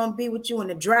people that's going to be with you in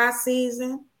the dry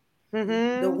season,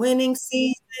 the winning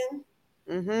season,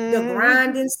 the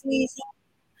grinding season.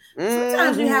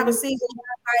 Sometimes you have a season in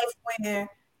your life where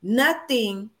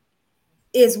nothing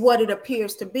is what it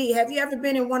appears to be. Have you ever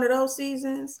been in one of those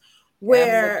seasons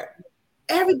where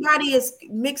everybody is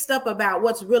mixed up about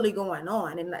what's really going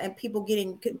on, and people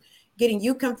getting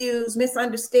you confused,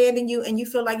 misunderstanding you, and you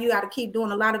feel like you got to keep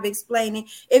doing a lot of explaining?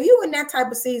 If you're in that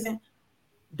type of season,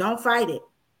 don't fight it.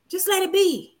 Just let it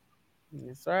be.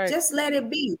 That's right. Just let it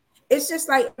be. It's just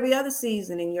like every other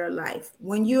season in your life.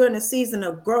 When you're in a season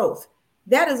of growth,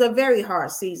 that is a very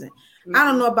hard season. I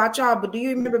don't know about y'all, but do you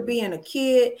remember being a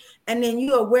kid and then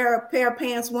you'll wear a pair of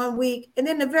pants one week and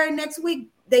then the very next week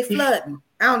they flooding?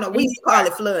 I don't know. We used to call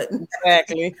it flooding.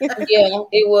 Exactly. Yeah,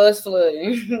 it was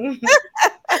flooding.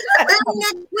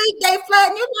 Next week they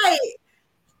flooding. You're like,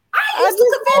 I used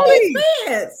to fit these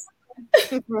pants.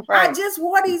 I just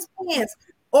wore these pants.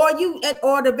 Or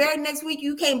the very next week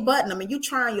you can't button them and you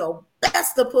trying your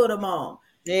best to put them on.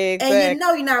 Exactly. And you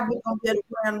know you're not going to get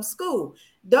around to school.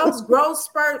 Those growth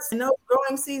spurts and those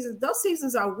growing seasons, those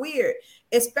seasons are weird,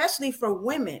 especially for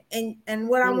women. And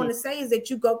what I want to say is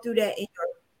that you go through that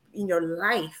in your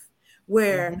life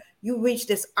where you reach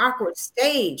this awkward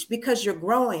stage because you're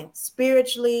growing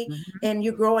spiritually and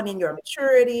you're growing in your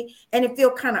maturity, and it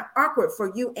feels kind of awkward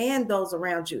for you and those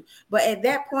around you. But at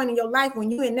that point in your life,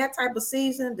 when you're in that type of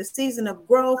season, the season of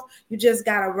growth, you just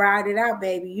got to ride it out,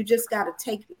 baby. You just got to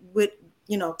take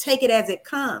it as it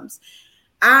comes.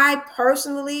 I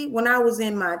personally, when I was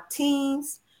in my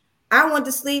teens, I went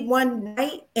to sleep one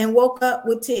night and woke up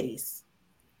with titties.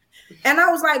 And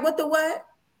I was like, what the what?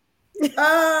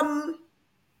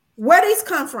 Where these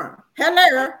come from?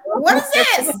 Hello, what is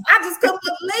this? I just couldn't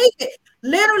believe it.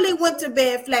 Literally went to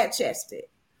bed flat-chested.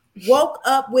 Woke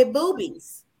up with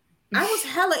boobies. I was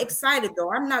hella excited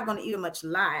though. I'm not gonna even much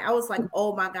lie. I was like,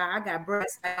 oh my God, I got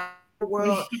breasts. The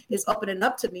world is opening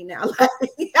up to me now. I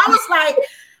was like,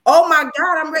 oh my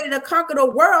God, I'm ready to conquer the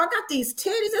world. I got these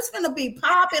titties. It's gonna be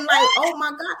popping. Like, oh my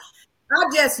God.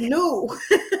 I just knew.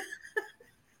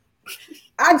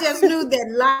 I just knew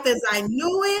that life as I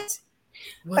knew it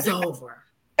was over.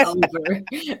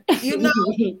 You know,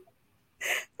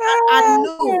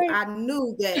 I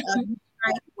knew that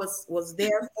life was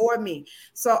there for me.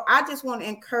 So I just want to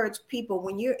encourage people,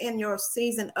 when you're in your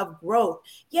season of growth,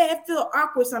 yeah, it feels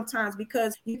awkward sometimes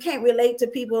because you can't relate to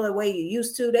people the way you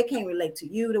used to. They can't relate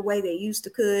to you the way they used to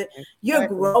could. You're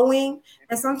growing,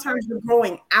 and sometimes you're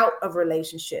growing out of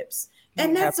relationships.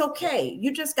 And that's okay.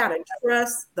 You just got to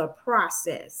trust the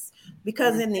process,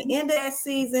 because in the end of that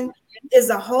season is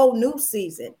a whole new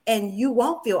season, and you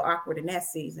won't feel awkward in that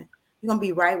season. You're going to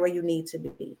be right where you need to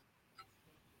be.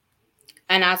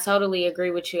 And I totally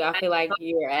agree with you. I feel like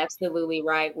you're absolutely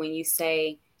right when you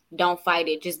say, don't fight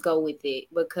it, just go with it,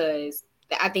 because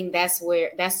I think that's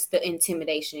the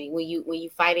intimidation. When you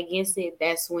fight against it,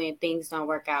 that's when things don't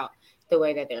work out the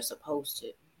way that they're supposed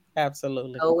to.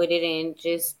 Absolutely. Go with it and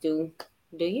just do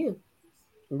you.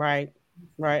 Right.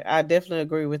 I definitely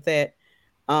agree with that.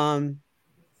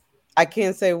 I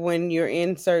can say when you're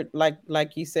in certain,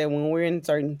 like you said, when we're in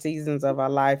certain seasons of our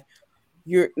life,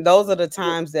 those are the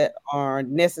times that are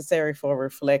necessary for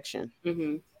reflection.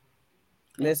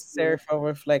 Necessary for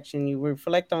reflection. You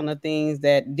reflect on the things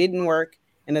that didn't work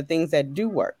and the things that do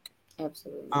work.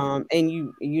 Absolutely. And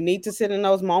you need to sit in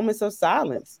those moments of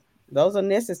silence. Those are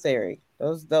necessary.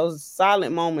 Those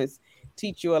silent moments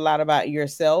teach you a lot about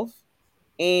yourself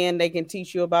and they can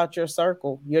teach you about your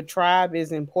circle. Your tribe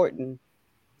is important.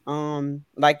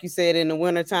 Like you said, in the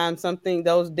wintertime,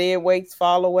 those dead weights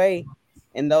fall away,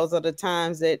 and those are the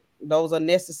times that those are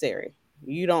necessary.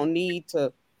 You don't need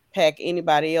to pack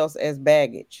anybody else as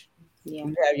baggage. Yeah.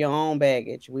 You have your own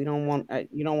baggage. You don't want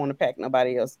to pack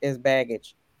nobody else as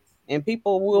baggage, and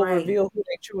people will reveal who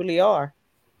they truly are.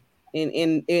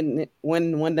 In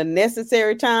when the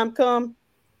necessary time comes,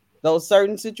 those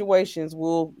certain situations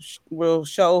will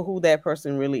show who that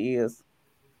person really is.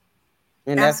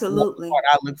 And absolutely, that's the part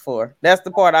I look for. That's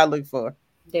the part I look for.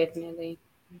 Definitely.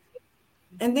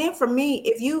 And then for me,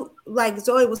 if you, like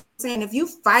Zoe was saying, if you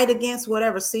fight against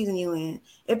whatever season you're in,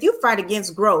 if you fight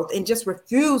against growth and just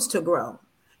refuse to grow,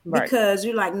 right, because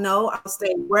you're like, no, I'll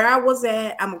stay where I was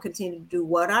at. I'm going to continue to do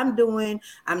what I'm doing.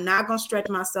 I'm not going to stretch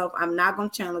myself. I'm not going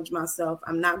to challenge myself.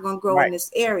 I'm not going to grow in this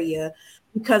area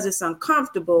because it's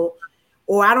uncomfortable,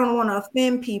 or I don't want to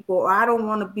offend people, or I don't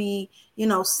want to be,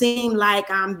 seem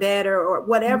like I'm better, or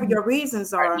whatever your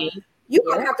reasons are. You're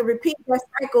going to have to repeat that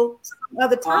cycle some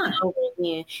other time.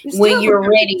 When you're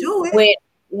ready,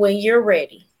 when you're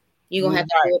ready, you're going to have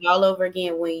to do it all over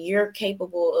again when you're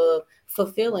capable of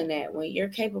fulfilling that, when you're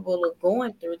capable of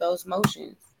going through those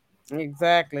motions.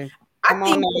 Exactly. I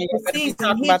think when the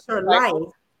season hits your life,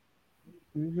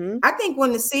 I think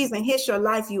when the season hits your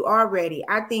life, you are ready.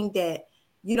 I think that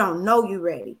you don't know you're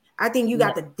ready. I think you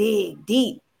got to dig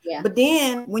deep. Yeah. But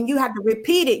then when you have to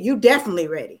repeat it, you definitely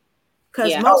ready.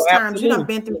 Because most times you done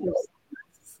been through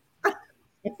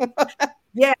this.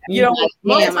 Yeah,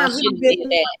 most times you been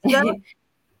through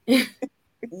that.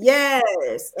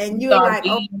 Yes, and you're like,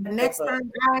 oh, the next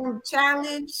time I'm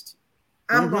challenged,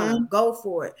 I'm gonna go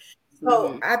for it.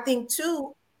 So I think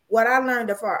too, what I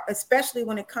learned especially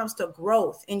when it comes to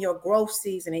growth, in your growth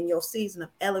season, in your season of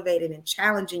elevating and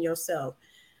challenging yourself,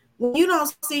 when you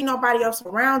don't see nobody else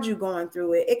around you going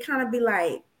through it, it kind of be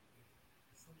like,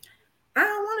 I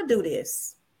don't want to do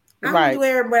this. I want to do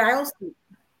everybody else.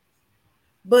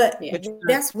 But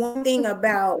that's one thing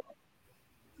about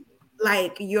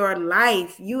like your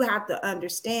life. You have to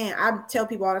understand. I tell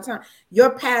people all the time,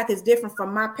 your path is different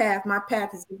from my path. My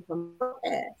path is different from your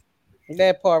path.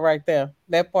 That part right there.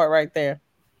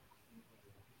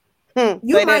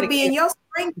 You might be in your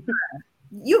springtime.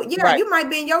 You might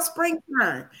be in your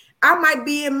springtime. I might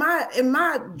be in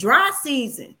my dry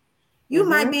season. You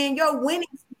might be in your winning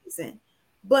season.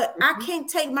 But I can't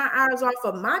take my eyes off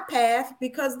of my path,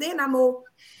 because then I'm going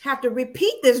to have to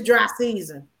repeat this dry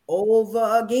season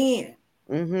over again.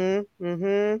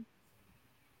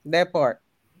 That part.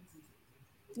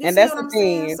 And that's the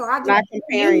thing. So I not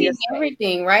comparing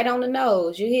everything right on the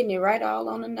nose. You're hitting it right all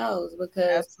on the nose,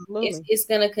 because it's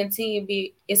going to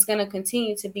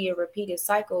continue to be a repeated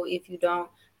cycle if you don't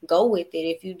go with it.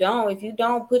 If you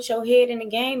don't put your head in the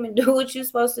game and do what you're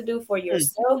supposed to do for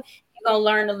yourself, you're gonna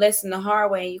learn the lesson the hard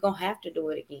way, and you're gonna have to do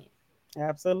it again.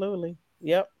 Absolutely.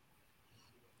 Yep.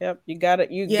 You gotta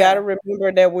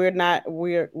remember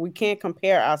that we can't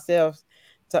compare ourselves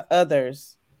to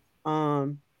others,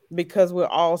 because we're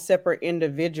all separate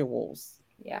individuals.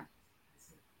 Yeah.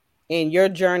 And your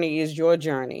journey is your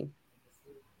journey.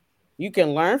 You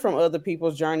can learn from other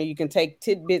people's journey. You can take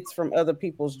tidbits from other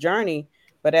people's journey,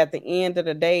 but at the end of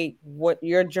the day, what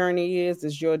your journey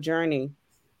is your journey.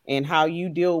 And how you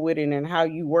deal with it and how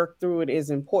you work through it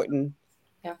is important,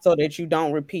 so that you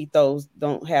don't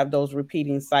have those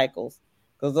repeating cycles,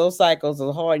 because those cycles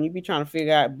are hard, and you be trying to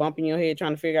figure out, bumping your head,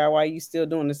 trying to figure out why you still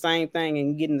doing the same thing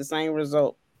and getting the same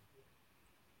result.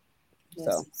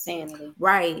 So insanity.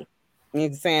 Right.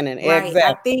 Insanity. Right.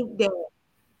 Exactly.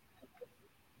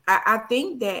 I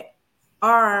think that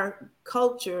our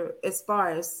culture, as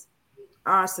far as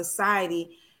our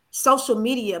society, social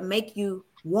media make you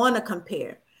want to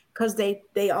compare. Because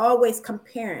they always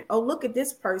comparing. Oh, look at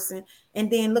this person,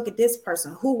 and then look at this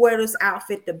person. Who wear this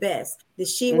outfit the best? Did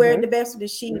she wear it the best, or did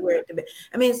she wear it the best?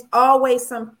 I mean, it's always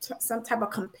some type of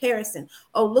comparison.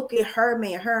 Oh, look at her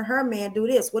man. Her man do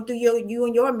this. What do you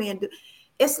and your man do?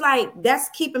 It's like that's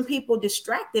keeping people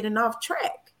distracted and off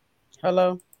track.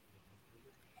 Hello.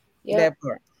 Yeah, that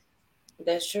part.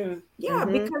 That's true. Yeah,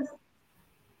 because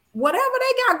whatever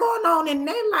they got going on in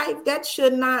their life, that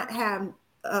should not have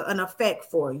an effect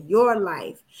for your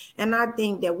life. And I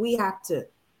think that we have to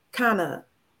kind of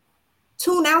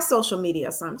tune out social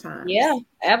media sometimes. Yeah,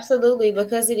 absolutely,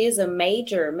 because it is a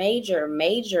major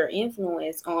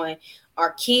influence on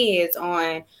our kids,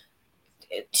 on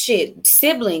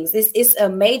siblings. It's a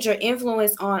major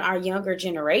influence on our younger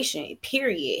generation,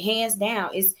 period, hands down.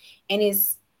 It's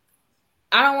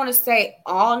I don't want to say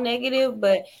all negative,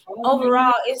 but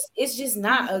overall it's just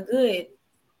not a good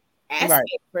aspect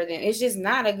for them. It's just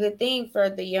not a good thing for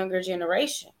the younger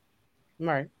generation.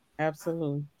 Right.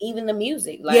 Absolutely. Even the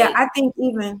music. Like, yeah, I think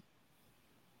even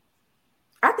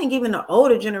the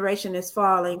older generation is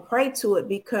falling prey to it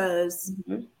because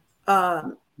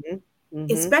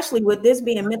especially with this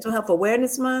being Mental Health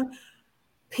Awareness Month,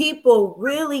 people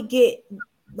really get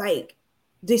like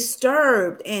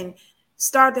disturbed and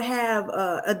start to have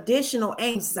additional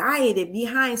anxiety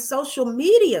behind social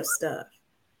media stuff.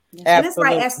 And it's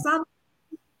like at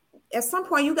some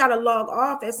point you got to log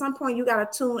off. At some point you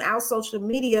got to tune out social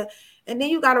media, and then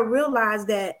you got to realize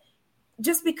that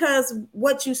just because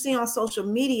what you see on social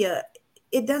media,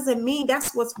 it doesn't mean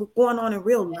that's what's going on in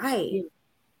real life.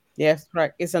 Yes,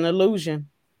 right. It's an illusion.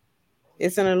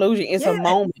 It's an illusion. It's a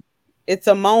moment. It's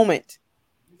a moment.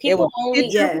 People only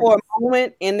for a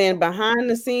moment, and then behind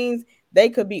the scenes, they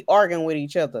could be arguing with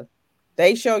each other.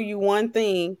 They show you one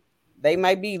thing. They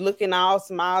might be looking all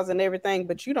smiles and everything,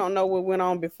 but you don't know what went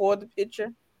on before the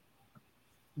picture,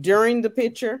 during the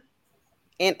picture,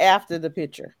 and after the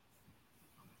picture.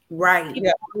 Right. You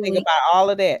got to think about all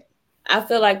of that. I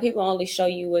feel like people only show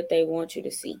you what they want you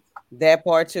to see. That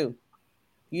part too.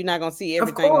 You're not gonna see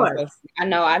everything. Of course. I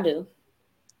know I do.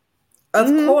 Of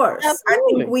course. Absolutely.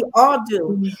 I think we all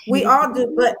do. We all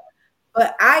do. But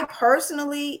I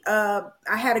personally, I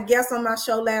had a guest on my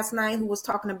show last night who was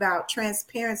talking about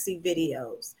transparency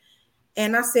videos.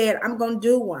 And I said, I'm going to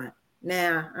do one.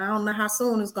 Now, I don't know how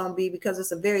soon it's going to be because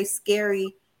it's a very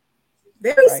scary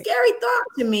thought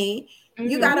to me.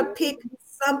 You got to pick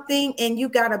something and you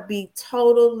got to be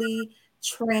totally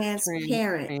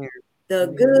transparent. The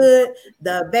good,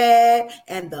 the bad,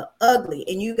 and the ugly.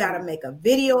 And you got to make a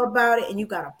video about it and you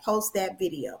got to post that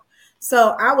video.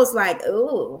 So I was like,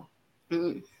 ooh.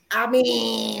 I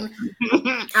mean,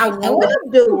 I want to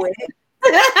do it.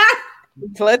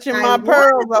 Clutching my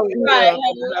pearls over here. I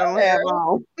don't have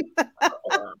on.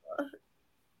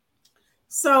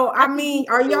 So, I mean,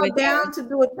 are y'all down to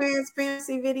do a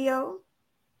transparency video?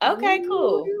 Okay,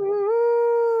 cool.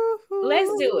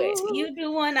 Let's do it. You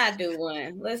do one, I do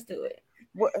one. Let's do it.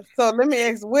 So let me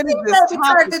ask, what is this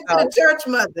turned into the church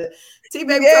mother?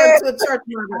 T-Baby turned into a church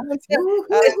mother.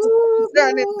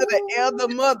 Turned into the elder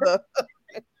mother.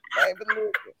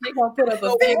 They're gonna put up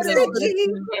a video.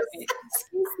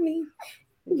 Excuse me.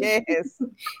 Yes.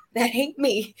 That ain't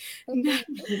me. Not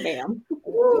me, ma'am.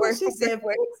 She said,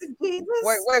 wait,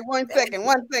 1 second.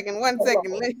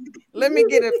 Let me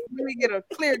get a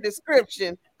clear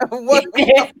description of what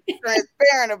we're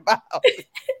transparent about.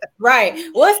 Right.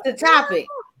 What's the topic?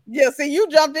 Yeah, see, you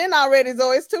jumped in already,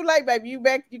 so it's too late, baby. You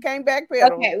came back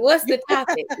pedal. Okay, what's the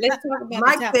topic? Let's talk about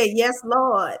Mike the topic. said, yes,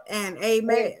 Lord, and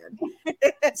amen.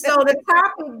 So the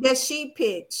topic that she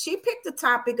picked the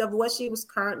topic of what she was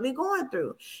currently going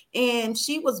through. And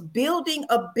she was building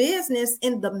a business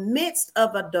in the midst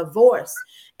of a divorce.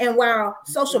 And while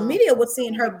social media was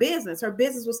seeing her business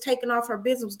was taking off, her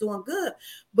business was doing good.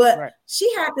 But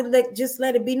she had to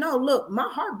let it be known, look, my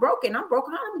heart broken. I'm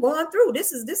broken. I'm going through.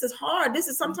 This is hard. This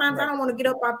is sometimes I don't want to get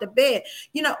up out the bed.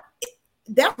 You know,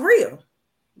 that's real.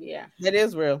 Yeah, that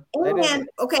is real. And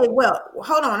okay, well,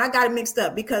 hold on, I got it mixed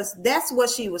up because that's what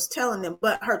she was telling them.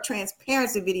 But her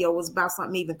transparency video was about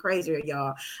something even crazier,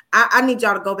 y'all. I need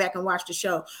y'all to go back and watch the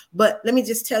show. But let me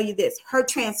just tell you this: her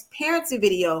transparency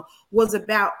video was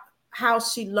about how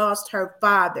she lost her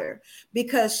father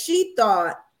because she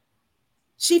felt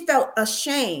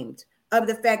ashamed of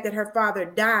the fact that her father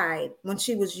died when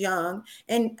she was young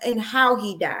and how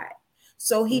he died.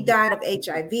 So he died of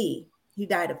HIV. He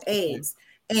died of AIDS.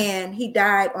 And he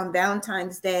died on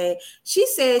Valentine's Day. She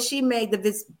said she made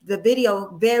the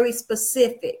video very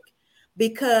specific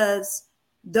because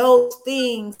those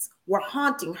things were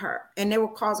haunting her and they were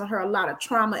causing her a lot of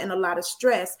trauma and a lot of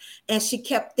stress. And she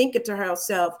kept thinking to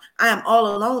herself, I am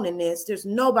all alone in this. There's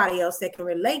nobody else that can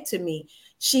relate to me.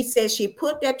 She said she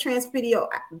put that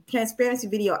transparency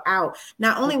video out.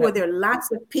 Not only were there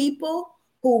lots of people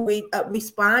who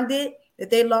responded that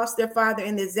they lost their father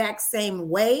in the exact same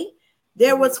way,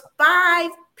 there was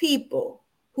 5 people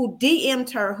who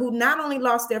DM'd her who not only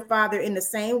lost their father in the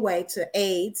same way to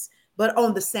AIDS, but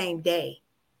on the same day,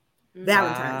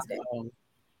 Valentine's Day.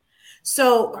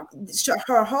 So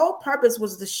her whole purpose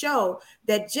was to show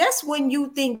that just when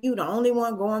you think you're the only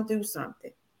one going through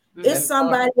something, it's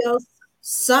somebody else,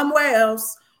 somewhere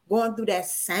else going through that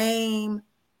same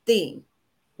thing.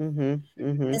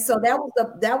 And so that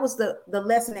was the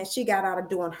lesson that she got out of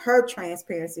doing her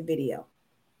transparency video.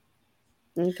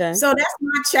 Okay. So that's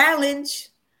my challenge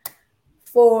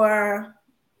for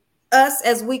us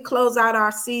as we close out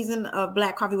our season of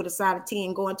Black Coffee with a Side of Tea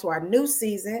and go into our new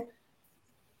season.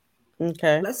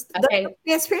 Okay. Let's do a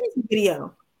transparency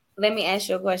video. let me ask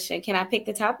you a question. Can I pick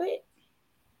the topic?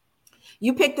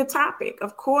 You pick the topic,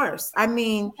 of course. I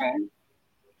mean,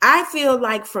 I feel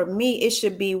like for me, it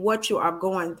should be what you are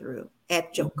going through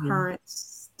at your current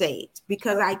state,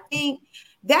 because I think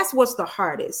that's what's the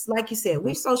hardest. Like you said,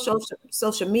 we social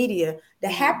media, the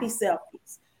happy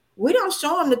selfies. We don't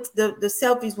show them the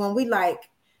selfies when we like,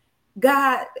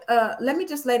 God, let me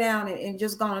just lay down and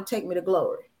just go and take me to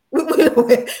glory. We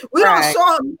don't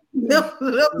show them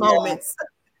the moments.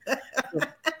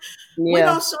 We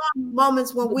don't show them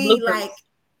moments when we like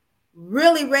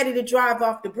really ready to drive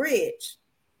off the bridge.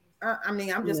 I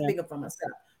mean, I'm just speaking for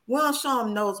myself. We don't show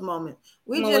them those moments.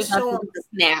 We just show them the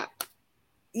snap.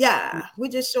 Yeah, we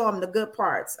just show them the good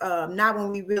parts. Not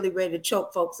when we really ready to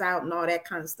choke folks out and all that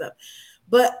kind of stuff.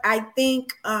 But I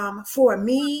think for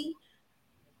me,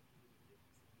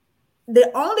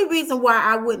 the only reason why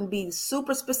I wouldn't be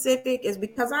super specific is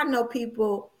because I know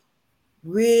people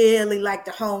really like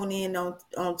to hone in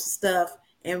on stuff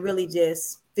and really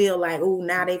just feel like, oh,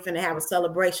 now they finna have a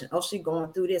celebration. Oh, she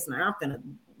going through this. Now I'm finna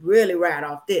really ride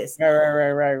off this.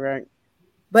 Right.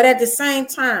 But at the same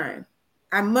time,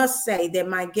 I must say that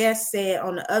my guest said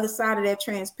on the other side of that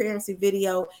transparency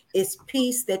video is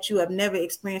peace that you have never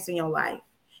experienced in your life.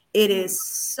 It is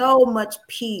so much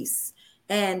peace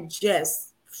and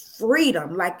just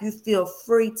freedom. Like you feel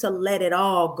free to let it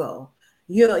all go.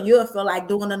 You'll feel like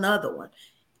doing another one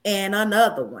and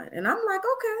another one. And I'm like,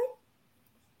 okay,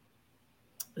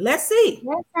 let's see.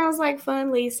 That sounds like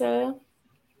fun, Lisa.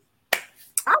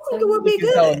 I think it would be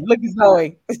good. Look at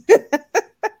Zoe. I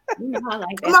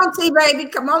like that. Come on, T baby.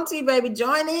 Come on, T baby.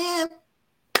 Join in.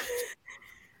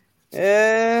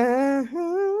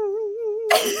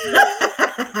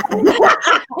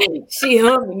 She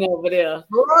humming over there.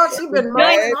 Boy, she been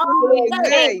moaning all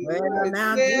day. Well,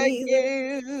 now,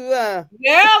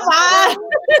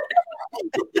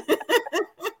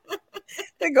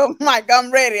 They go, Mike,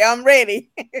 I'm ready.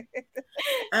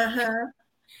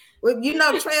 Well, you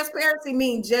know, transparency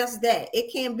means just that.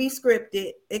 It can't be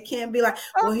scripted. It can't be like,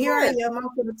 well, here I am. I'm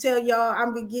going to tell y'all,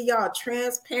 I'm going to give y'all a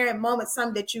transparent moment,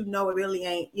 something that you know it really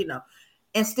ain't, you know,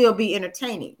 and still be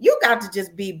entertaining. You got to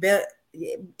just be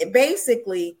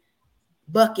basically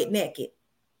bucket naked.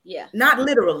 Yeah. Not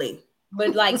literally.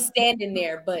 But like standing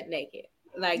there butt naked.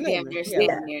 Like damn, they're standing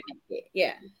there naked.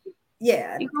 Yeah.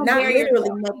 Yeah. Not literally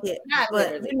naked. Not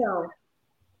but, literally. You know.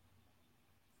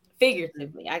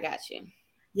 Figuratively, I got you.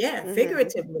 Yeah,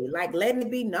 figuratively, like letting it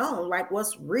be known, like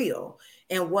what's real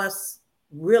and what's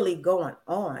really going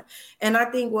on. And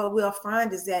I think what we'll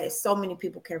find is that so many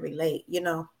people can relate, you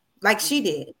know, like she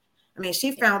did. I mean,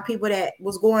 she found people that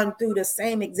was going through the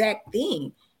same exact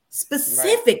thing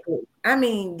specifically. Right. I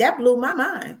mean, that blew my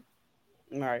mind.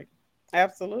 Right.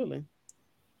 Absolutely.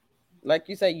 Like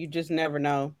you say, you just never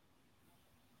know.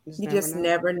 You just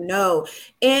never know.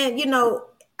 And, you know,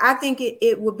 I think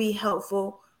it would be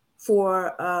helpful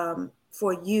for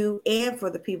you and for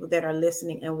the people that are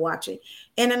listening and watching.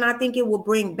 And then I think it will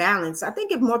bring balance. I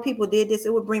think if more people did this,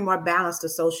 it would bring more balance to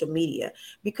social media,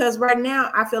 because right now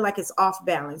I feel like it's off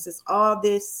balance. It's all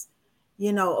this,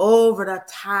 you know, over the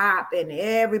top and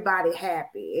everybody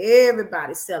happy,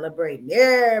 everybody celebrating,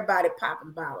 everybody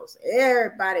popping bottles,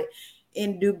 everybody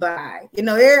in Dubai, you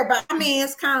know, everybody. I mean,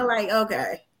 it's kind of like,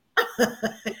 okay.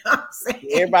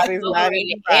 Everybody's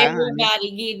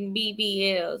everybody getting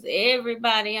BBLs.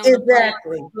 Everybody on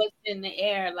exactly the in the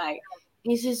air. Like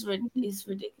it's ridiculous.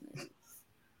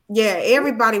 Yeah,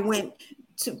 everybody went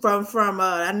from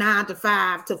a 9 to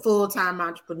 5 to full-time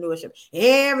entrepreneurship.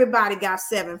 Everybody got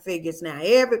 7 figures now.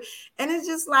 And it's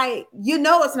just like, you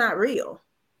know, it's not real.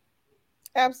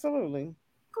 Absolutely.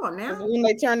 Come on now. When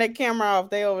they turn that camera off,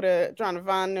 they over there trying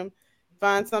to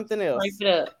find something else. Scrape it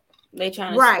up. They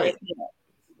trying to right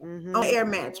on air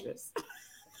mattress.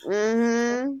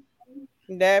 That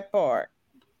part.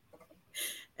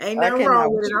 Ain't nothing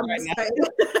wrong with it. I'm just saying.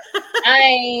 I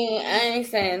ain't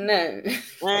saying nothing.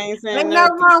 Ain't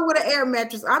nothing wrong with an air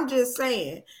mattress. I'm just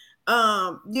saying.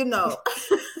 You know.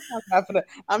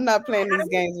 I'm not playing these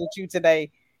games with you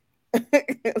today. I'm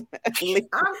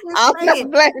not playing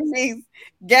these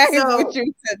games with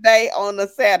you today on a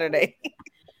Saturday.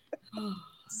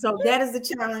 So that is the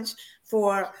challenge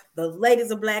for the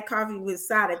ladies of Black Coffee with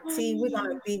Side of Tea. We're going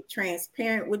to be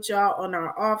transparent with y'all on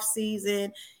our off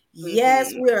season.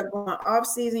 Yes, we are going off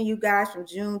season, you guys, from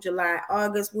June, July,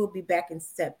 August. We'll be back in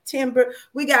September.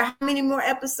 We got how many more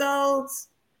episodes?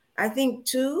 I think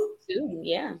 2. 2,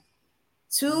 yeah.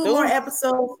 2 more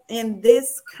episodes in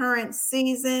this current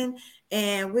season.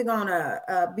 And we're going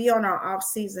to be on our off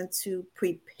season to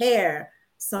prepare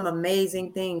some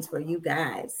amazing things for you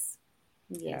guys.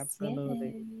 Yes,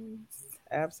 Absolutely. yes.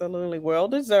 Absolutely. Well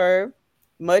deserved.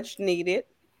 Much needed.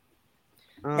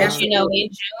 But you know, in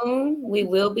June, we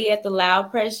will be at the Loud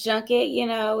Press Junket. You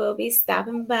know, we'll be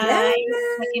stopping by,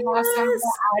 checking out some of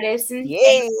the artists in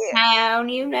town,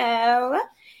 you know.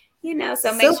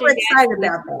 So make sure Super you guys excited get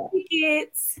about that.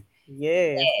 tickets.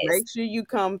 Yes. Make sure you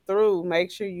come through.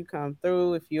 Make sure you come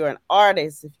through. If you're an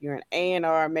artist, if you're an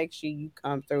A&R, make sure you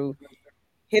come through.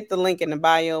 Hit the link in the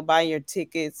bio, buy your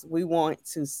tickets. We want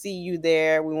to see you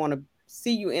there. We want to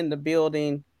see you in the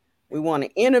building. We want to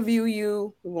interview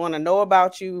you. We want to know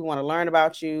about you. We want to learn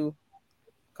about you.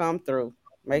 Come through.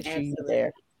 Make sure you're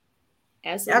there.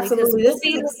 Absolutely. This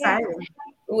is exciting.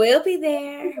 We'll be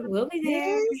there. We'll be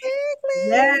there.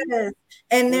 Yes.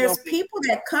 And there's people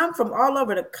that come from all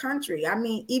over the country. I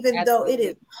mean, even though it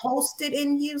is hosted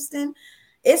in Houston,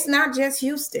 it's not just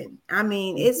Houston. I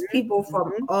mean, it's people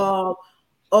from all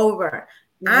over.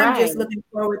 I'm just looking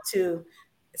forward to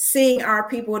seeing our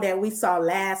people that we saw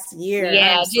last year.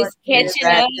 Yeah, just catching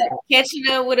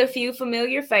up with a few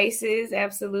familiar faces.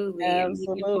 Absolutely. Yes.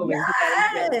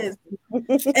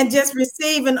 And just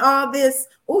receiving all this.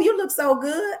 Oh, you look so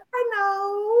good. I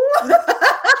know.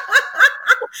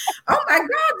 Oh my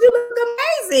God, you look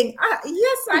amazing.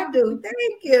 Yes, I do.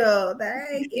 Thank you.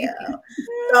 Thank you.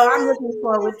 So I'm looking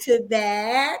forward to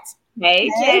that. Hey,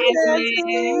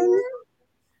 Jasmine.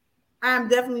 I'm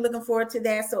definitely looking forward to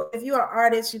that. So if you are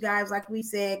artists, you guys, like we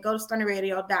said, go to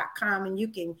stunnerradio.com and you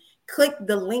can click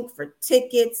the link for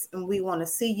tickets, and we want to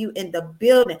see you in the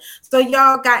building. So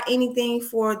y'all got anything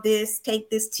for this?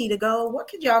 Take this tea to go. What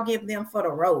could y'all give them for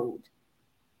the road?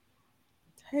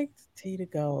 Take the tea to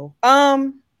go.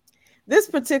 This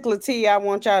particular tea I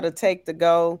want y'all to take to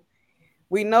go.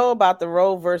 We know about the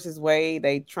Roe versus Wade.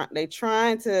 They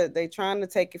trying to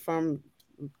take it from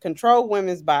control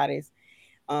women's bodies.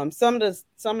 Some of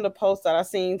the posts that I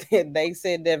seen, they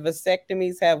said that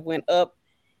vasectomies have went up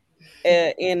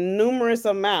in numerous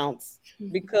amounts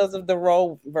because of the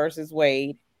Roe versus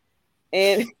Wade,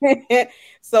 and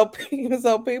so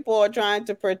people are trying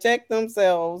to protect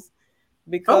themselves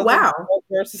because of Roe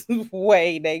versus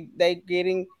Wade. They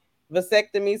getting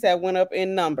vasectomies have went up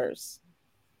in numbers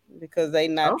because they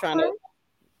not trying to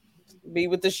be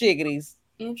with the shiggities.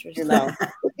 Interesting. You know,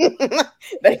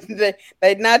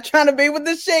 they not trying to be with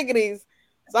the shiggities.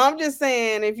 So I'm just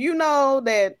saying, if you know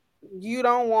that you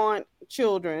don't want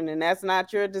children and that's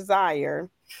not your desire,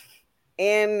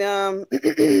 and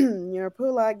your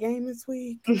pull-out game is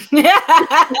weak, your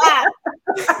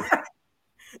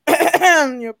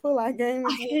pull-out game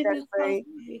is weak, I say,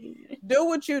 do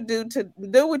what you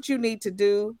need to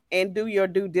do, and do your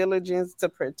due diligence to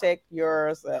protect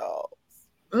yourselves.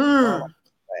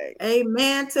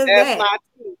 Amen to that.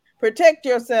 Protect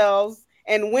yourselves,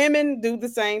 and women do the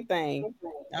same thing.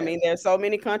 I mean, there's so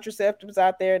many contraceptives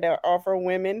out there that offer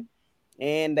women,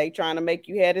 and they trying to make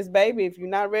you have this baby. If you're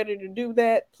not ready to do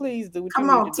that, please do what you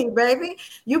need to do. T-Baby.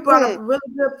 You brought up a really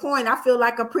good point. I feel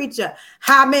like a preacher.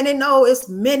 How many know it's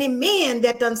many men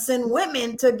that done send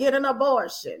women to get an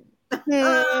abortion? That's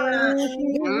a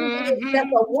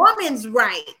woman's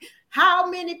right.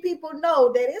 How many people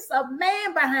know that it's a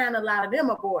man behind a lot of them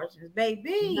abortions,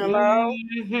 baby? Hello?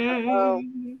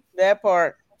 That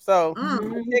part. So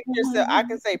protect yourself. I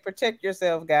can say protect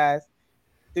yourself, guys.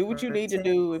 Do what you need to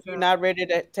do if you're not ready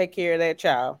to take care of that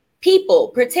child. People,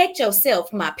 protect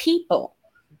yourself, my people.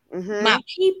 My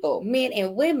people, men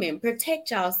and women,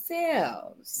 protect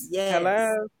yourselves. Yes.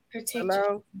 Hello. Protect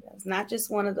yourselves. Not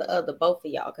just one or the other, both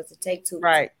of y'all, because it takes two.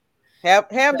 Right. Have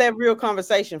that real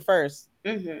conversation first.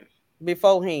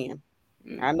 Beforehand.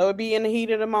 I know it be in the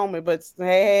heat of the moment, but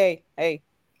hey, do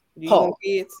you want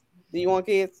kids? Do you want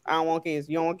kids? I don't want kids.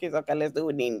 You don't want kids? Okay, let's do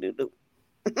what we need to do.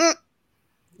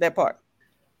 That part.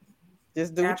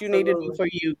 Just do what you need to do for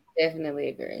you. Definitely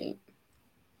agree.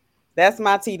 That's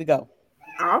my tea to go.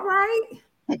 All right.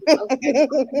 Okay.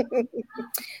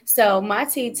 So my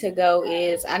tea to go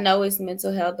is, I know it's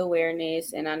mental health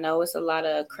awareness, and I know it's a lot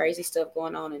of crazy stuff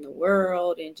going on in the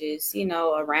world and just,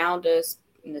 around us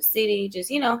in the city,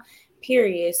 just,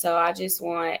 period. So I just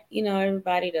want,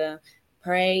 everybody to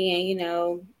pray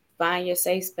and, find your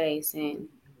safe space and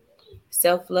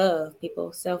self-love,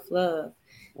 people, self-love.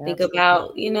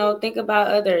 Absolutely. Think about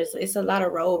others. It's a lot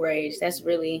of road rage. That's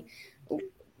really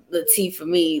the tea for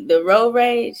me. The road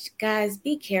rage, guys,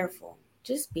 be careful.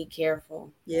 Just be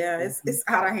careful. Yeah, it's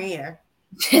out of hand.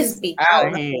 Just be out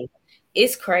of hand.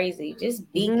 It's crazy.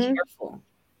 Just be careful.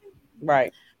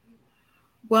 Right.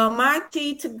 Well, my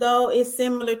key to go is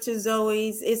similar to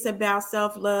Zoe's. It's about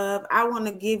self-love. I want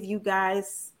to give you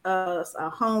guys a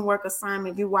homework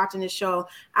assignment. If you're watching the show,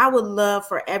 I would love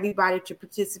for everybody to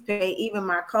participate, even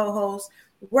my co-host.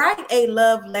 Write a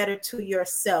love letter to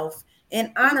yourself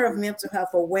in honor of mental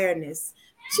health awareness.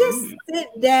 Just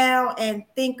sit down and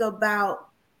think about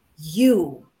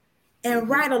you and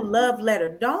write a love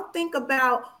letter. Don't think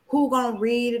about who gonna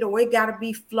read it or it got to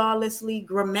be flawlessly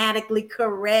grammatically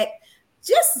correct.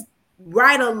 Just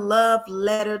write a love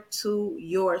letter to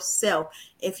yourself.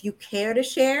 If you care to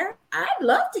share, I'd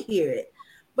love to hear it.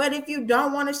 But if you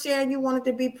don't want to share and you want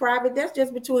it to be private, that's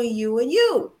just between you and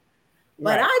you.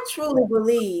 But I truly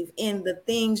believe in the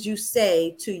things you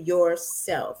say to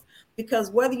yourself,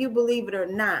 because whether you believe it or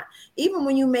not, even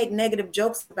when you make negative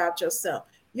jokes about yourself,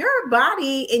 your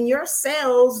body and your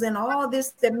cells and all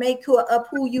this that make up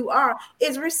who you are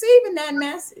is receiving that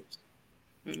message.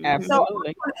 Absolutely. So I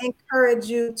want to encourage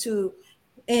you to,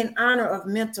 in honor of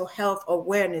Mental Health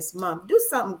Awareness Month, do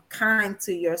something kind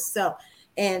to yourself.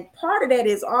 And part of that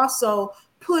is also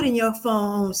putting your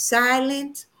phone on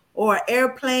silent or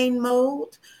airplane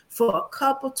mode for a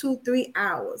couple, 2-3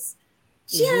 hours.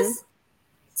 Just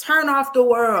turn off the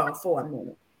world for a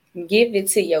minute. Give it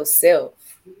to yourself.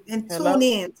 And tune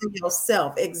in to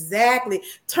yourself. Exactly.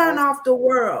 Turn off the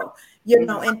world,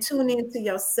 and tune in to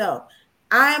yourself.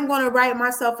 I am going to write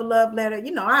myself a love letter.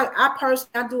 I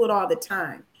personally do it all the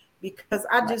time because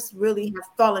I just really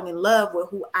have fallen in love with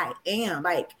who I am.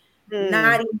 Like,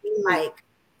 not even like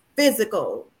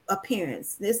physical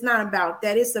appearance. It's not about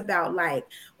that. It's about like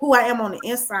who I am on the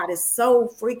inside is so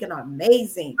freaking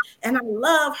amazing. And I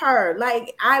love her.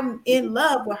 Like, I'm in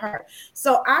love with her.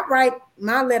 So I write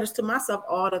my letters to myself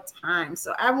all the time.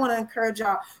 So I want to encourage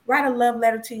y'all, write a love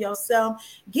letter to yourself.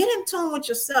 Get in tune with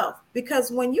yourself,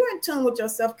 because when you're in tune with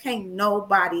yourself, can't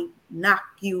nobody knock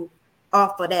you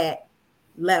off of that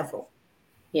level.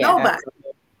 Yeah, nobody.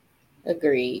 Absolutely.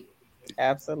 Agreed.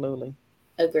 Absolutely.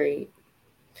 Agreed.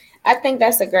 I think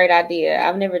that's a great idea.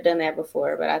 I've never done that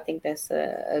before, but I think that's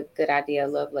a good idea, a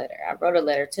love letter. I wrote a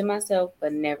letter to myself,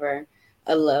 but never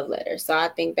a love letter. So I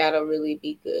think that'll really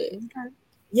be good. Okay.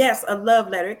 Yes, a love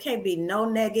letter. It can't be no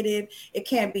negative. It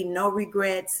can't be no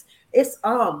regrets. It's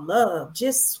all love,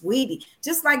 just sweetie.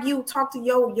 Just like you talk to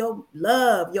your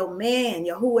love, your man,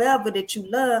 your whoever that you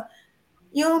love.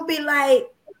 You don't be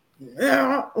like,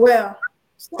 well,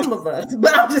 some of us,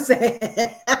 but I'm just saying,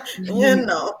 I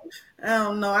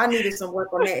don't know. I needed some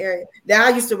work on that area. That I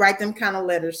used to write them kind of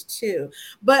letters too.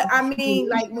 But I mean,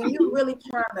 like, when you're really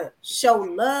trying to show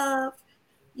love,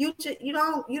 you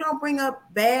don't bring up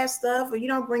bad stuff, or you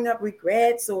don't bring up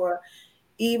regrets, or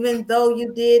even though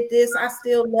you did this, I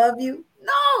still love you.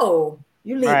 No,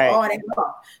 you leave all that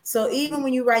off. So even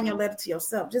when you write your letter to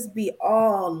yourself, just be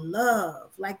all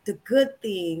love, like the good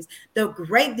things, the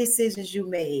great decisions you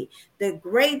made, the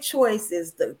great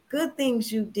choices, the good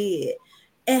things you did,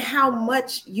 and how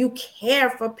much you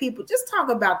care for people. Just talk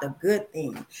about the good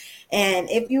things. And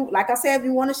if you, like I said, if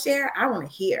you want to share, I want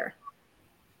to hear.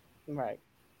 Right.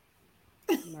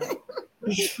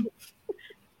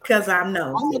 Because I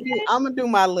know. I'm gonna do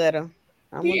my letter.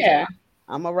 I'm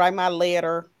gonna write my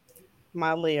letter.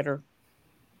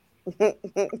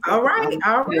 All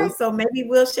right. So maybe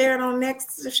we'll share it on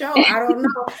next show. I don't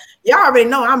know. Y'all already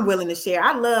know I'm willing to share.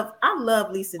 I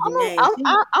love Lisa Dene.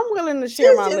 I'm willing to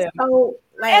share my letter. So,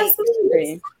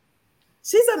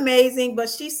 she's amazing, but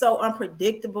she's so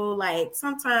unpredictable. Like,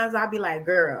 sometimes I'll be like,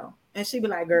 girl, and she'd be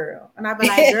like, girl, and I'll be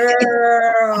like,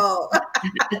 girl.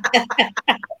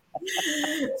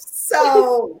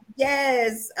 So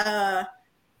yes,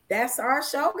 that's our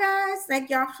show, guys. Thank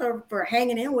y'all for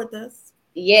hanging in with us.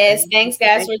 Yes, thanks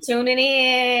guys for tuning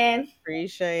in.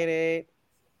 Appreciate it.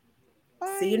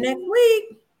 Bye. See you next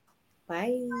week.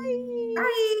 Bye.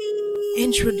 Bye.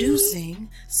 Introducing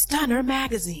Stunner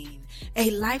Magazine, a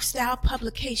lifestyle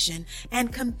publication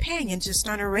and companion to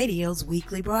Stunner Radio's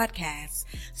weekly broadcasts.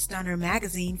 Stunner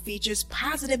Magazine features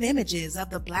positive images of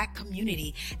the Black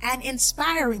community and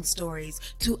inspiring stories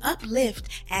to uplift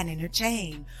and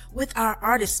entertain. With our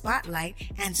Artist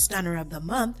Spotlight and Stunner of the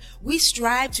Month, we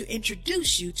strive to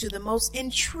introduce you to the most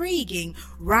intriguing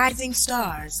rising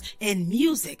stars in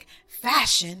music,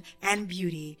 fashion, and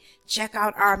beauty. Check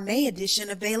out our May edition,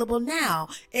 available now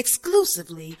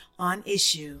exclusively on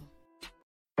Issue.